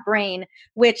clean that brain,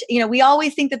 which, we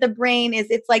always think that the brain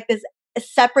it's like this a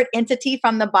separate entity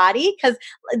from the body, because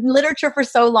literature for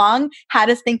so long had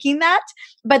us thinking that.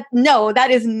 But no, that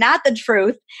is not the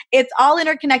truth. It's all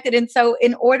interconnected. And so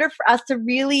in order for us to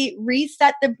really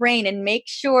reset the brain and make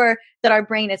sure that our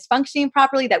brain is functioning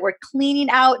properly, that we're cleaning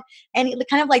out any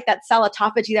kind of like that cell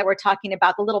autophagy that we're talking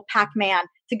about, the little Pac-Man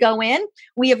to go in,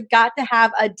 we have got to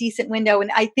have a decent window.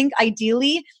 And I think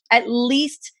ideally at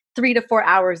least 3 to 4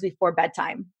 hours before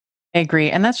bedtime. I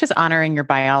agree. And that's just honoring your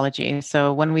biology.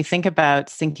 So when we think about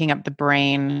syncing up the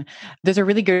brain, there's a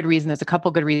really good reason. There's a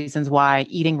couple good reasons why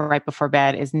eating right before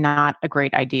bed is not a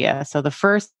great idea. So the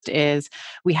first is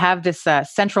we have this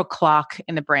central clock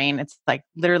in the brain. It's like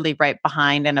literally right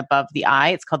behind and above the eye.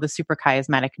 It's called the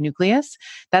suprachiasmatic nucleus.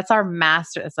 That's our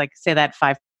master. It's like, say that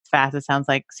 5 fast. It sounds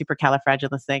like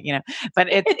supercalifragilistic, but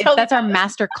that's our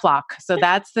master clock. So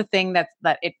that's the thing that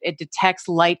it detects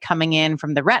light coming in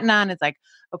from the retina. And it's like,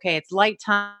 okay, it's light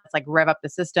time. It's like rev up the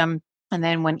system. And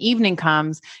then when evening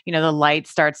comes, the light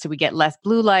starts we get less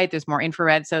blue light. There's more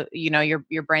infrared. So,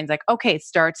 your brain's like, okay,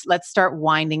 let's start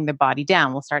winding the body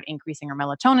down. We'll start increasing our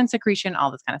melatonin secretion,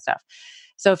 all this kind of stuff.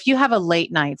 So if you have a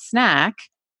late night snack,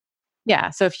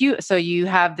 Yeah. So you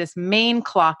have this main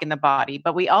clock in the body,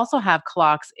 but we also have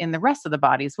clocks in the rest of the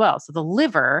body as well. So the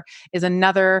liver is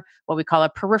another, what we call a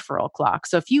peripheral clock.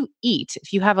 So if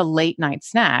you have a late night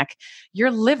snack,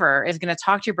 your liver is going to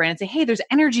talk to your brain and say, hey, there's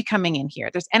energy coming in here.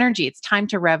 There's energy. It's time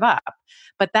to rev up.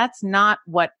 But that's not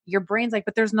what your brain's like,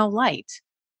 but there's no light.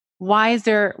 Why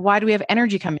do we have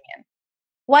energy coming in?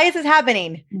 Why is this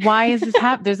happening? Why is this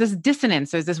happening? There's this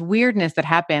dissonance. There's this weirdness that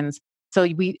happens. So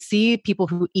we see people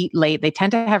who eat late, they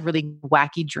tend to have really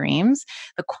wacky dreams.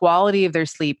 The quality of their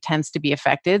sleep tends to be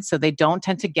affected. So they don't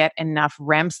tend to get enough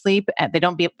REM sleep. They're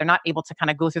not able to kind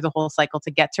of go through the whole cycle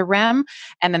to get to REM.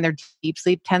 And then their deep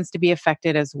sleep tends to be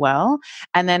affected as well.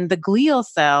 And then the glial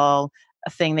cell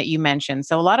thing that you mentioned.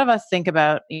 So a lot of us think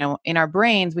about, in our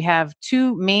brains, we have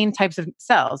two main types of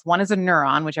cells. One is a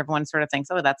neuron, which everyone sort of thinks,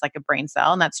 oh, that's like a brain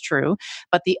cell, and that's true.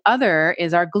 But the other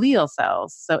is our glial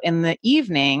cells. So in the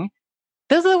evening,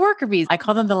 those are the worker bees. I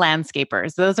call them the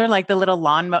landscapers. Those are like the little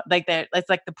it's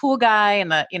like the pool guy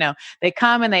and they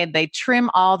come and they trim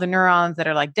all the neurons that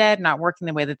are like dead, not working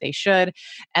the way that they should.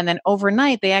 And then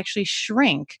overnight, they actually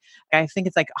shrink. I think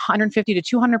it's like 150 to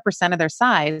 200% of their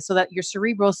size so that your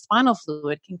cerebrospinal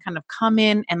fluid can kind of come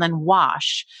in and then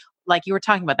wash, like you were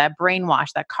talking about, that brain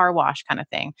wash, that car wash kind of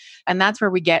thing. And that's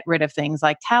where we get rid of things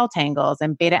like tau tangles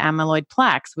and beta amyloid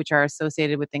plaques, which are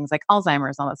associated with things like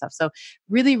Alzheimer's and all that stuff. So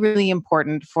really, really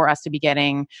important for us to be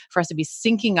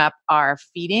syncing up our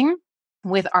feeding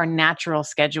with our natural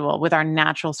schedule, with our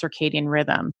natural circadian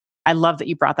rhythm. I love that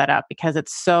you brought that up because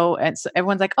it's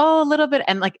everyone's like, oh, a little bit.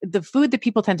 And like the food that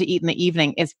people tend to eat in the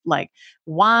evening is like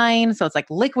wine. So it's like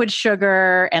liquid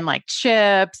sugar and like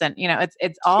chips and,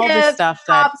 it's all this stuff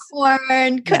that's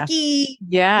popcorn, cookie.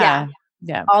 Yeah.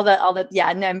 All the,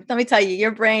 yeah. No, let me tell you, your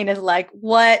brain is like,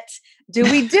 what do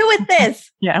we do with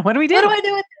this? Yeah. What do we do? What do I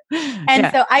do with this?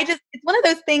 And so it's one of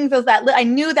those things is that I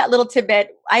knew that little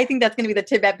tidbit. I think that's going to be the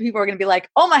tidbit. People are going to be like,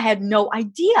 oh, I had no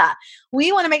idea.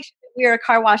 We want to make sure we are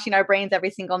car washing our brains every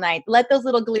single night. Let those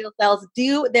little glial cells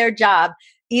do their job.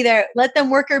 Either let them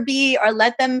work or bee or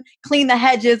let them clean the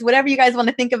hedges, whatever you guys want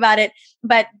to think about it.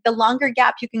 But the longer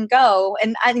gap you can go.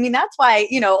 And I mean, that's why,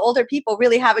 older people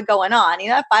really have it going on.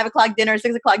 At 5 o'clock dinner,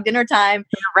 6 o'clock dinner time.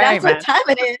 Right, that's what time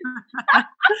it is.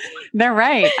 They're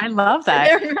right. I love that.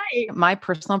 They're right. My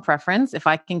personal preference, if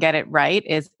I can get it right,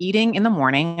 is eating in the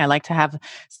morning. I like to have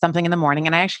something in the morning,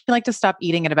 and I actually like to stop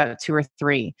eating at about 2 or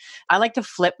 3. I like to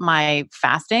flip my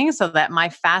fasting so that my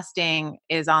fasting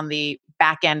is on the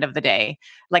back end of the day.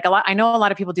 Like I know a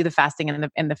lot of people do the fasting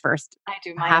in the first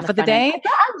half of the day.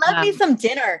 I love me some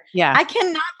dinner. Yeah. I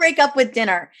cannot break up with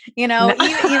dinner. No.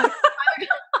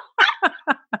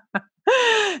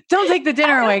 Don't take the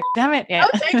dinner away. Damn it. Yeah.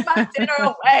 Don't take my dinner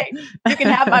away. You can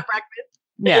have my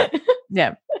breakfast.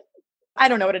 Yeah. I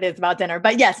don't know what it is about dinner,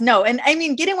 but yes, no. And I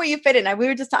mean, getting where you fit in. I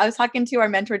was talking to our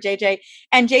mentor, JJ,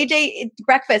 and JJ,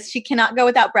 breakfast, she cannot go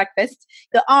without breakfast.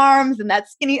 The arms and that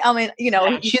skinny,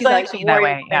 she's like that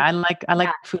way. Yeah. I like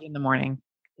food in the morning.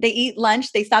 They eat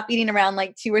lunch. They stop eating around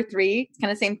like 2 or 3. It's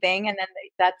kind of same thing. And then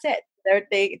that's it.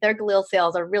 Their glial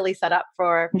cells are really set up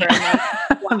for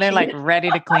they're like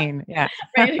ready to clean. Yeah.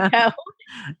 Ready to go.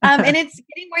 And it's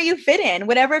getting where you fit in,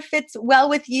 whatever fits well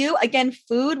with you. Again,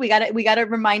 food, we gotta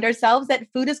remind ourselves that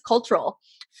food is cultural.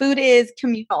 Food is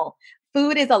communal.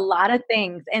 Food is a lot of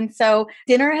things. And so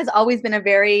dinner has always been a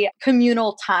very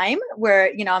communal time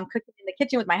where, I'm cooking in the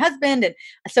kitchen with my husband. And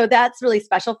so that's really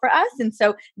special for us. And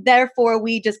so therefore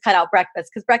we just cut out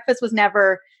breakfast because breakfast was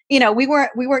never, we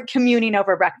weren't communing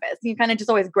over breakfast. You kind of just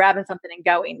always grabbing something and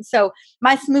going. So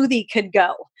my smoothie could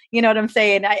go, you know what I'm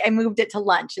saying? I moved it to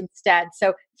lunch instead.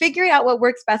 So figuring out what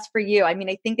works best for you. I mean,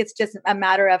 I think it's just a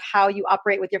matter of how you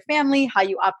operate with your family, how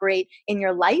you operate in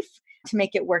your life to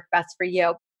make it work best for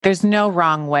you. There's no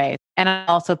wrong way. And I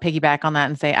also piggyback on that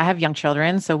and say, I have young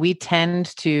children. So we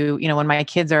tend to, when my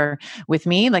kids are with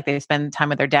me, like they spend time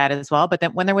with their dad as well. But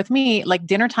then when they're with me, like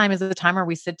dinner time is the time where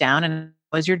we sit down and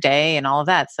was your day and all of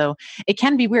that. So it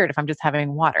can be weird if I'm just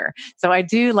having water. So I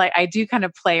do kind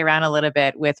of play around a little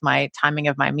bit with my timing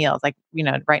of my meals. Like,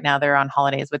 right now they're on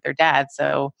holidays with their dad.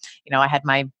 So, I had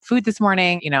my food this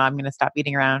morning, I'm going to stop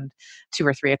eating around 2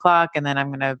 or 3 o'clock. And then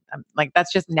I'm like,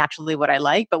 that's just naturally what I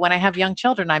like. But when I have young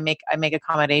children, I make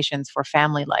accommodations for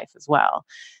family life as well.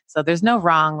 So there's no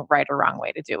right or wrong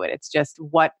way to do it. It's just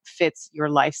what fits your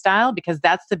lifestyle, because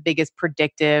that's the biggest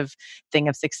predictive thing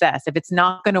of success. If it's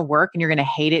not going to work and you're going to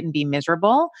hate it and be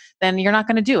miserable, then you're not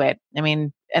going to do it. I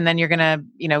mean, and then you're going to,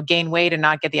 gain weight and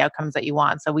not get the outcomes that you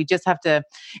want. So we just have to,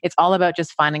 it's all about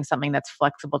just finding something that's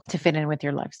flexible to fit in with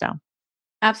your lifestyle.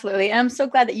 Absolutely. And I'm so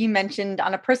glad that you mentioned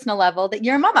on a personal level that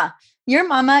you're a mama. You're a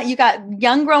mama, you got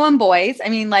young growing boys. I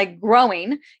mean, like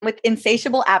growing with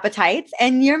insatiable appetites,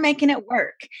 and you're making it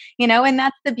work, and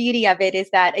that's the beauty of it is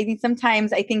that I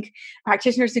think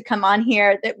practitioners who come on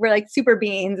here that we're like super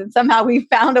beings and somehow we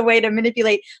found a way to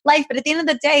manipulate life. But at the end of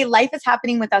the day, life is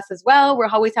happening with us as well. We're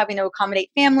always having to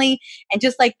accommodate family and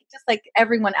just like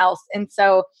everyone else. And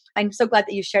so I'm so glad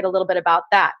that you shared a little bit about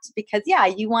that because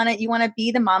you want to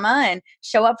be the mama and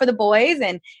show up for the boys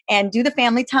and do the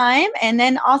family time and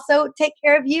then also take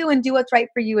care of you and do what's right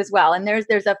for you as well. And there's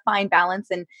a fine balance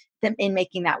in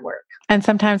making that work. And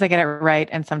sometimes I get it right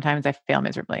and sometimes I fail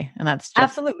miserably. And that's just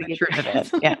absolutely the truth of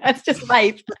it. Yeah. That's just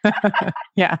life.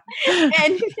 Yeah.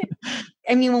 And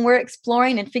I mean, when we're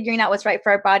exploring and figuring out what's right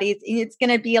for our bodies, it's going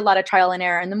to be a lot of trial and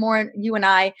error. And the more you and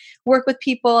I work with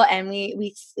people and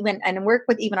we work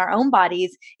with even our own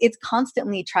bodies, it's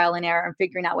constantly trial and error and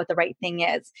figuring out what the right thing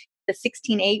is. The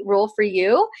 16-8 rule for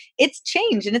you, it's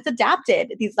changed and it's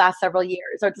adapted these last several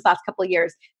years or this last couple of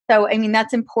years. So, I mean,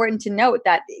 that's important to note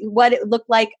that what it looked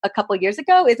like a couple of years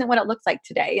ago isn't what it looks like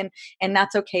today. And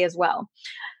that's okay as well.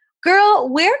 Girl,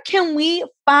 where can we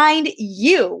find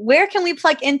you? Where can we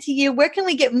plug into you? Where can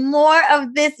we get more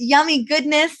of this yummy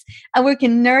goodness? And we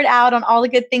can nerd out on all the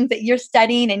good things that you're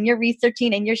studying and you're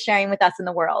researching and you're sharing with us in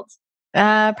the world.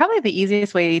 Probably the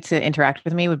easiest way to interact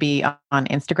with me would be on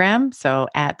Instagram. So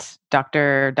at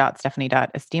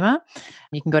dr.stephanie.estima.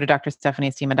 You can go to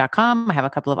drstephanieestima.com. I have a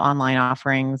couple of online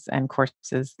offerings and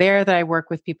courses there that I work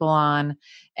with people on.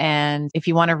 And if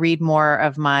you want to read more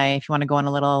of if you want to go on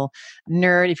a little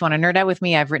if you want to nerd out with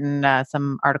me, I've written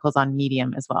some articles on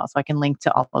Medium as well. So I can link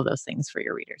to all of those things for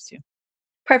your readers too.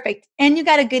 Perfect. And you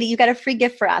got a goodie. You got a free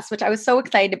gift for us, which I was so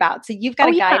excited about. So you've got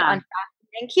a guide on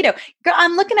and keto. Girl,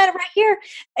 I'm looking at it right here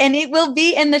and it will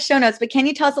be in the show notes, but can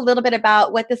you tell us a little bit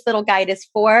about what this little guide is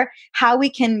for, how we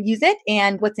can use it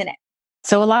and what's in it?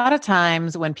 So a lot of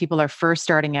times when people are first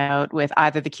starting out with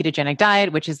either the ketogenic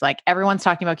diet, which is like everyone's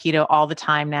talking about keto all the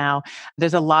time now,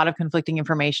 there's a lot of conflicting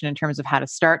information in terms of how to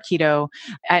start keto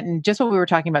and just what we were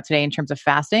talking about today in terms of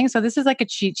fasting. So this is like a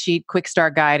cheat sheet, quick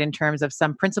start guide in terms of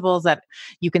some principles that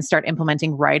you can start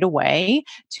implementing right away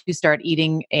to start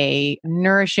eating a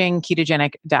nourishing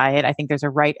ketogenic diet. I think there's a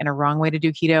right and a wrong way to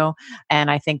do keto. And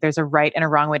I think there's a right and a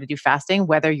wrong way to do fasting,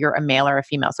 whether you're a male or a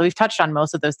female. So we've touched on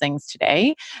most of those things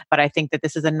today, but I think that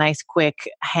this is a nice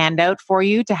quick handout for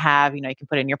you to have. You can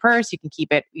put it in your purse, you can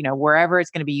keep it, wherever it's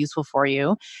going to be useful for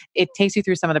you. It takes you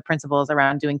through some of the principles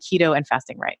around doing keto and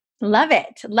fasting right. Love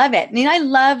it. Love it. I mean, I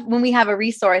love when we have a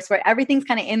resource where everything's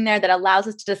kind of in there that allows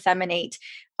us to disseminate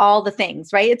all the things,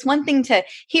 right? It's one thing to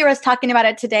hear us talking about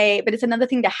it today, but it's another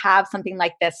thing to have something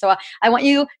like this. So I want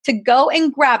you to go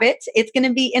and grab it. It's going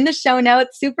to be in the show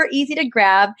notes, super easy to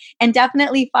grab, and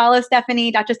definitely follow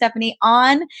Stephanie, Dr. Stephanie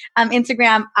on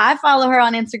Instagram. I follow her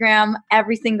on Instagram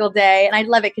every single day. And I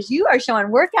love it because you are showing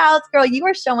workouts, girl. You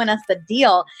are showing us the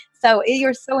deal. So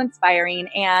you're so inspiring,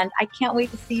 and I can't wait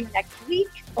to see you next week.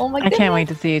 Oh my goodness. I can't wait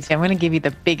to see you too. I'm going to give you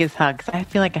the biggest hug because I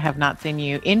feel like I have not seen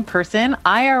you in person.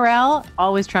 IRL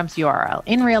always trumps URL.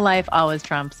 In real life always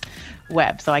trumps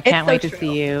web. So I can't wait to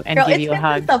see you and give you a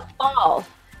hug. It's been since the fall.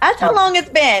 That's how long it's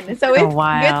been. So it's a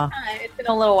while. Good time. It's been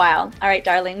a little while. All right,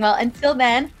 darling. Well, until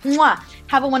then,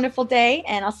 have a wonderful day,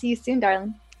 and I'll see you soon,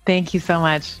 darling. Thank you so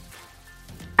much.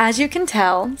 As you can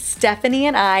tell, Stephanie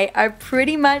and I are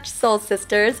pretty much soul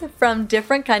sisters from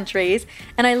different countries,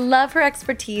 and I love her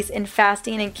expertise in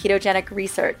fasting and ketogenic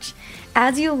research.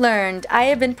 As you learned, I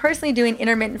have been personally doing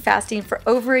intermittent fasting for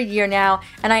over a year now,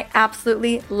 and I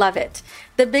absolutely love it.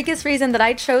 The biggest reason that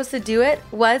I chose to do it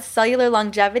was cellular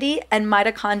longevity and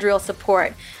mitochondrial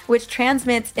support, which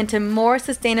transmits into more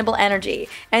sustainable energy.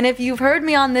 And if you've heard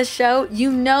me on this show,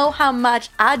 you know how much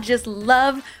I just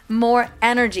love more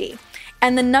energy.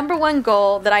 And the number one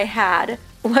goal that I had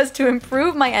was to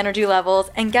improve my energy levels.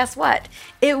 And guess what?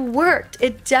 It worked.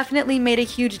 It definitely made a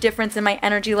huge difference in my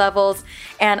energy levels.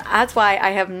 And that's why I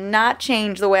have not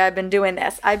changed the way I've been doing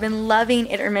this. I've been loving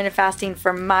intermittent fasting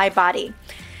for my body.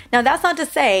 Now, that's not to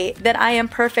say that I am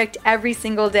perfect every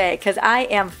single day, because I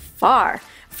am far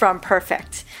from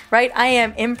perfect, right? I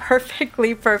am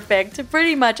imperfectly perfect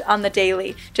pretty much on the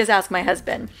daily. Just ask my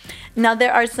husband. Now,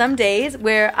 there are some days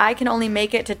where I can only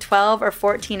make it to 12 or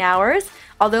 14 hours,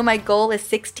 although my goal is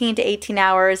 16 to 18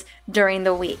 hours during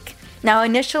the week. Now,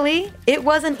 initially, it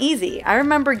wasn't easy. I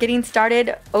remember getting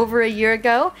started over a year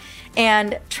ago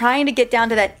and trying to get down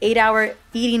to that 8-hour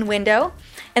eating window.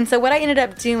 And so what I ended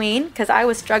up doing, because I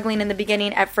was struggling in the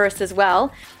beginning at first as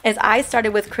well, is I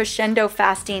started with crescendo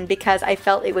fasting because I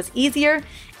felt it was easier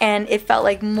and it felt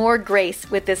like more grace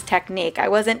with this technique. I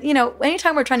wasn't,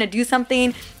 anytime we're trying to do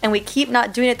something and we keep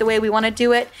not doing it the way we want to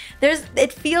do it,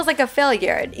 it feels like a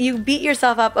failure. You beat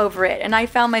yourself up over it. And I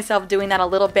found myself doing that a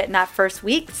little bit in that first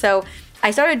week. So I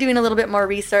started doing a little bit more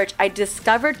research. I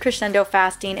discovered crescendo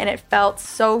fasting and it felt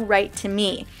so right to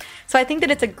me. So I think that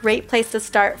it's a great place to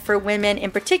start for women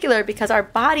in particular because our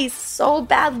bodies so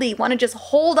badly want to just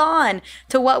hold on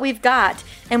to what we've got.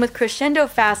 And with crescendo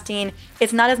fasting,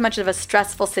 it's not as much of a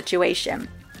stressful situation.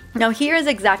 Now, here is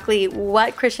exactly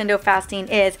what crescendo fasting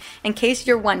is, in case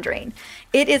you're wondering.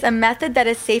 It is a method that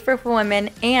is safer for women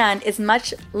and is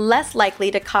much less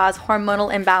likely to cause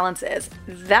hormonal imbalances.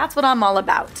 That's what I'm all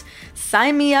about.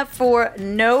 Sign me up for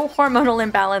no hormonal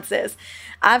imbalances.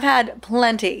 I've had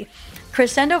plenty.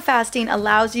 Crescendo fasting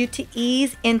allows you to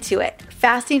ease into it,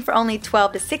 fasting for only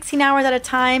 12 to 16 hours at a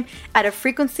time at a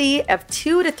frequency of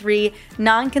 2 to 3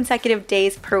 non-consecutive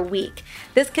days per week.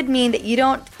 This could mean that you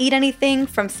don't eat anything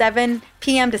from 7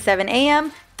 p.m. to 7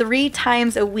 a.m. 3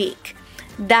 times a week.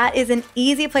 That is an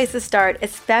easy place to start,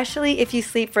 especially if you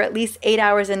sleep for at least 8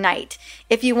 hours a night.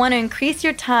 If you want to increase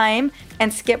your time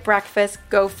and skip breakfast,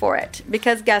 go for it.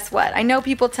 Because guess what? I know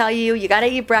people tell you got to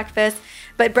eat breakfast,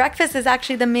 but breakfast is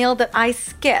actually the meal that I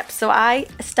skip. So I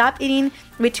stop eating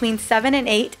between 7 and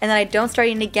 8, and then I don't start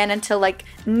eating again until like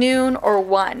noon or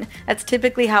 1. That's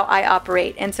typically how I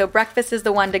operate. And so breakfast is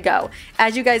the one to go.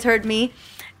 As you guys heard me,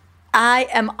 I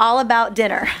am all about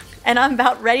dinner. And I'm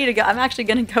about ready to go. I'm actually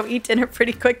going to go eat dinner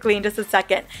pretty quickly in just a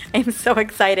second. I'm so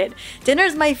excited. Dinner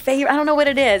is my favorite. I don't know what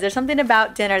it is. There's something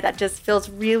about dinner that just feels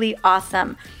really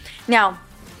awesome. Now,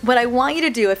 what I want you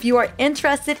to do, if you are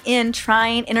interested in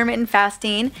trying intermittent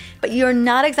fasting, but you're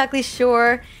not exactly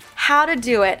sure how to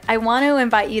do it, I want to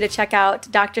invite you to check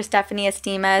out Dr. Stephanie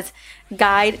Estima's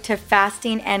Guide to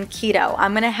Fasting and Keto.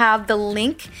 I'm going to have the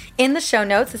link in the show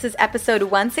notes. This is episode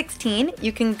 116.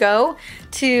 You can go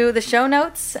to the show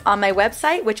notes on my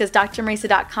website, which is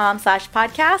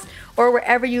drmarisa.com/podcast, or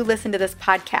wherever you listen to this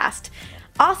podcast.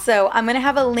 Also, I'm going to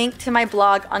have a link to my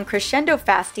blog on crescendo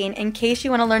fasting in case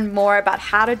you want to learn more about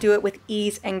how to do it with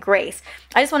ease and grace.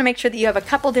 I just want to make sure that you have a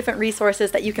couple different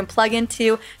resources that you can plug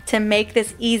into to make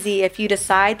this easy if you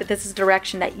decide that this is the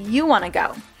direction that you want to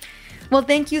go. Well,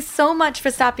 thank you so much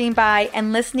for stopping by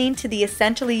and listening to the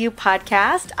Essentially You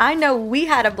podcast. I know we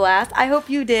had a blast. I hope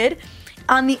you did.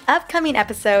 On the upcoming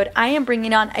episode, I am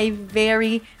bringing on a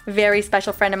very, very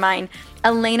special friend of mine,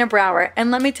 Elena Brower.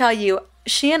 And let me tell you,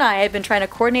 she and I have been trying to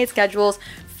coordinate schedules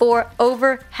for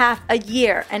over half a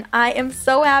year, and I am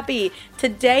so happy.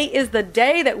 Today is the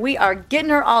day that we are getting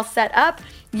her all set up.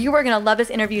 You are going to love this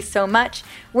interview so much.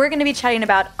 We're going to be chatting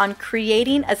about on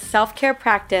creating a self-care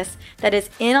practice that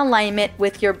is in alignment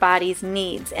with your body's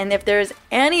needs. And if there's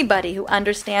anybody who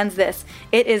understands this,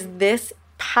 it is this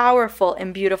powerful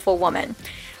and beautiful woman.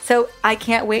 So I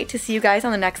can't wait to see you guys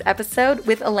on the next episode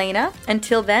with Elena.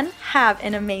 Until then, have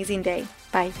an amazing day.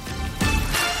 Bye.